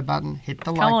subscribe button, hit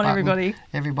the like button. Come on, everybody.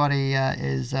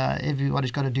 Everybody's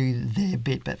got to do their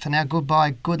bit. But for now,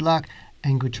 goodbye, good luck,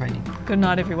 and good trading. Good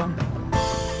night, everyone.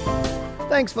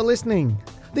 Thanks for listening.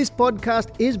 This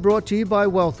podcast is brought to you by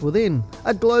Wealth Within,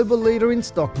 a global leader in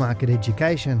stock market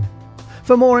education.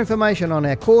 For more information on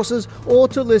our courses or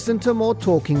to listen to more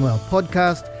Talking Wealth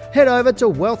podcasts, head over to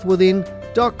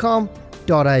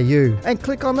wealthwithin.com.au and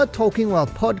click on the Talking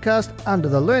Wealth podcast under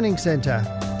the Learning Centre.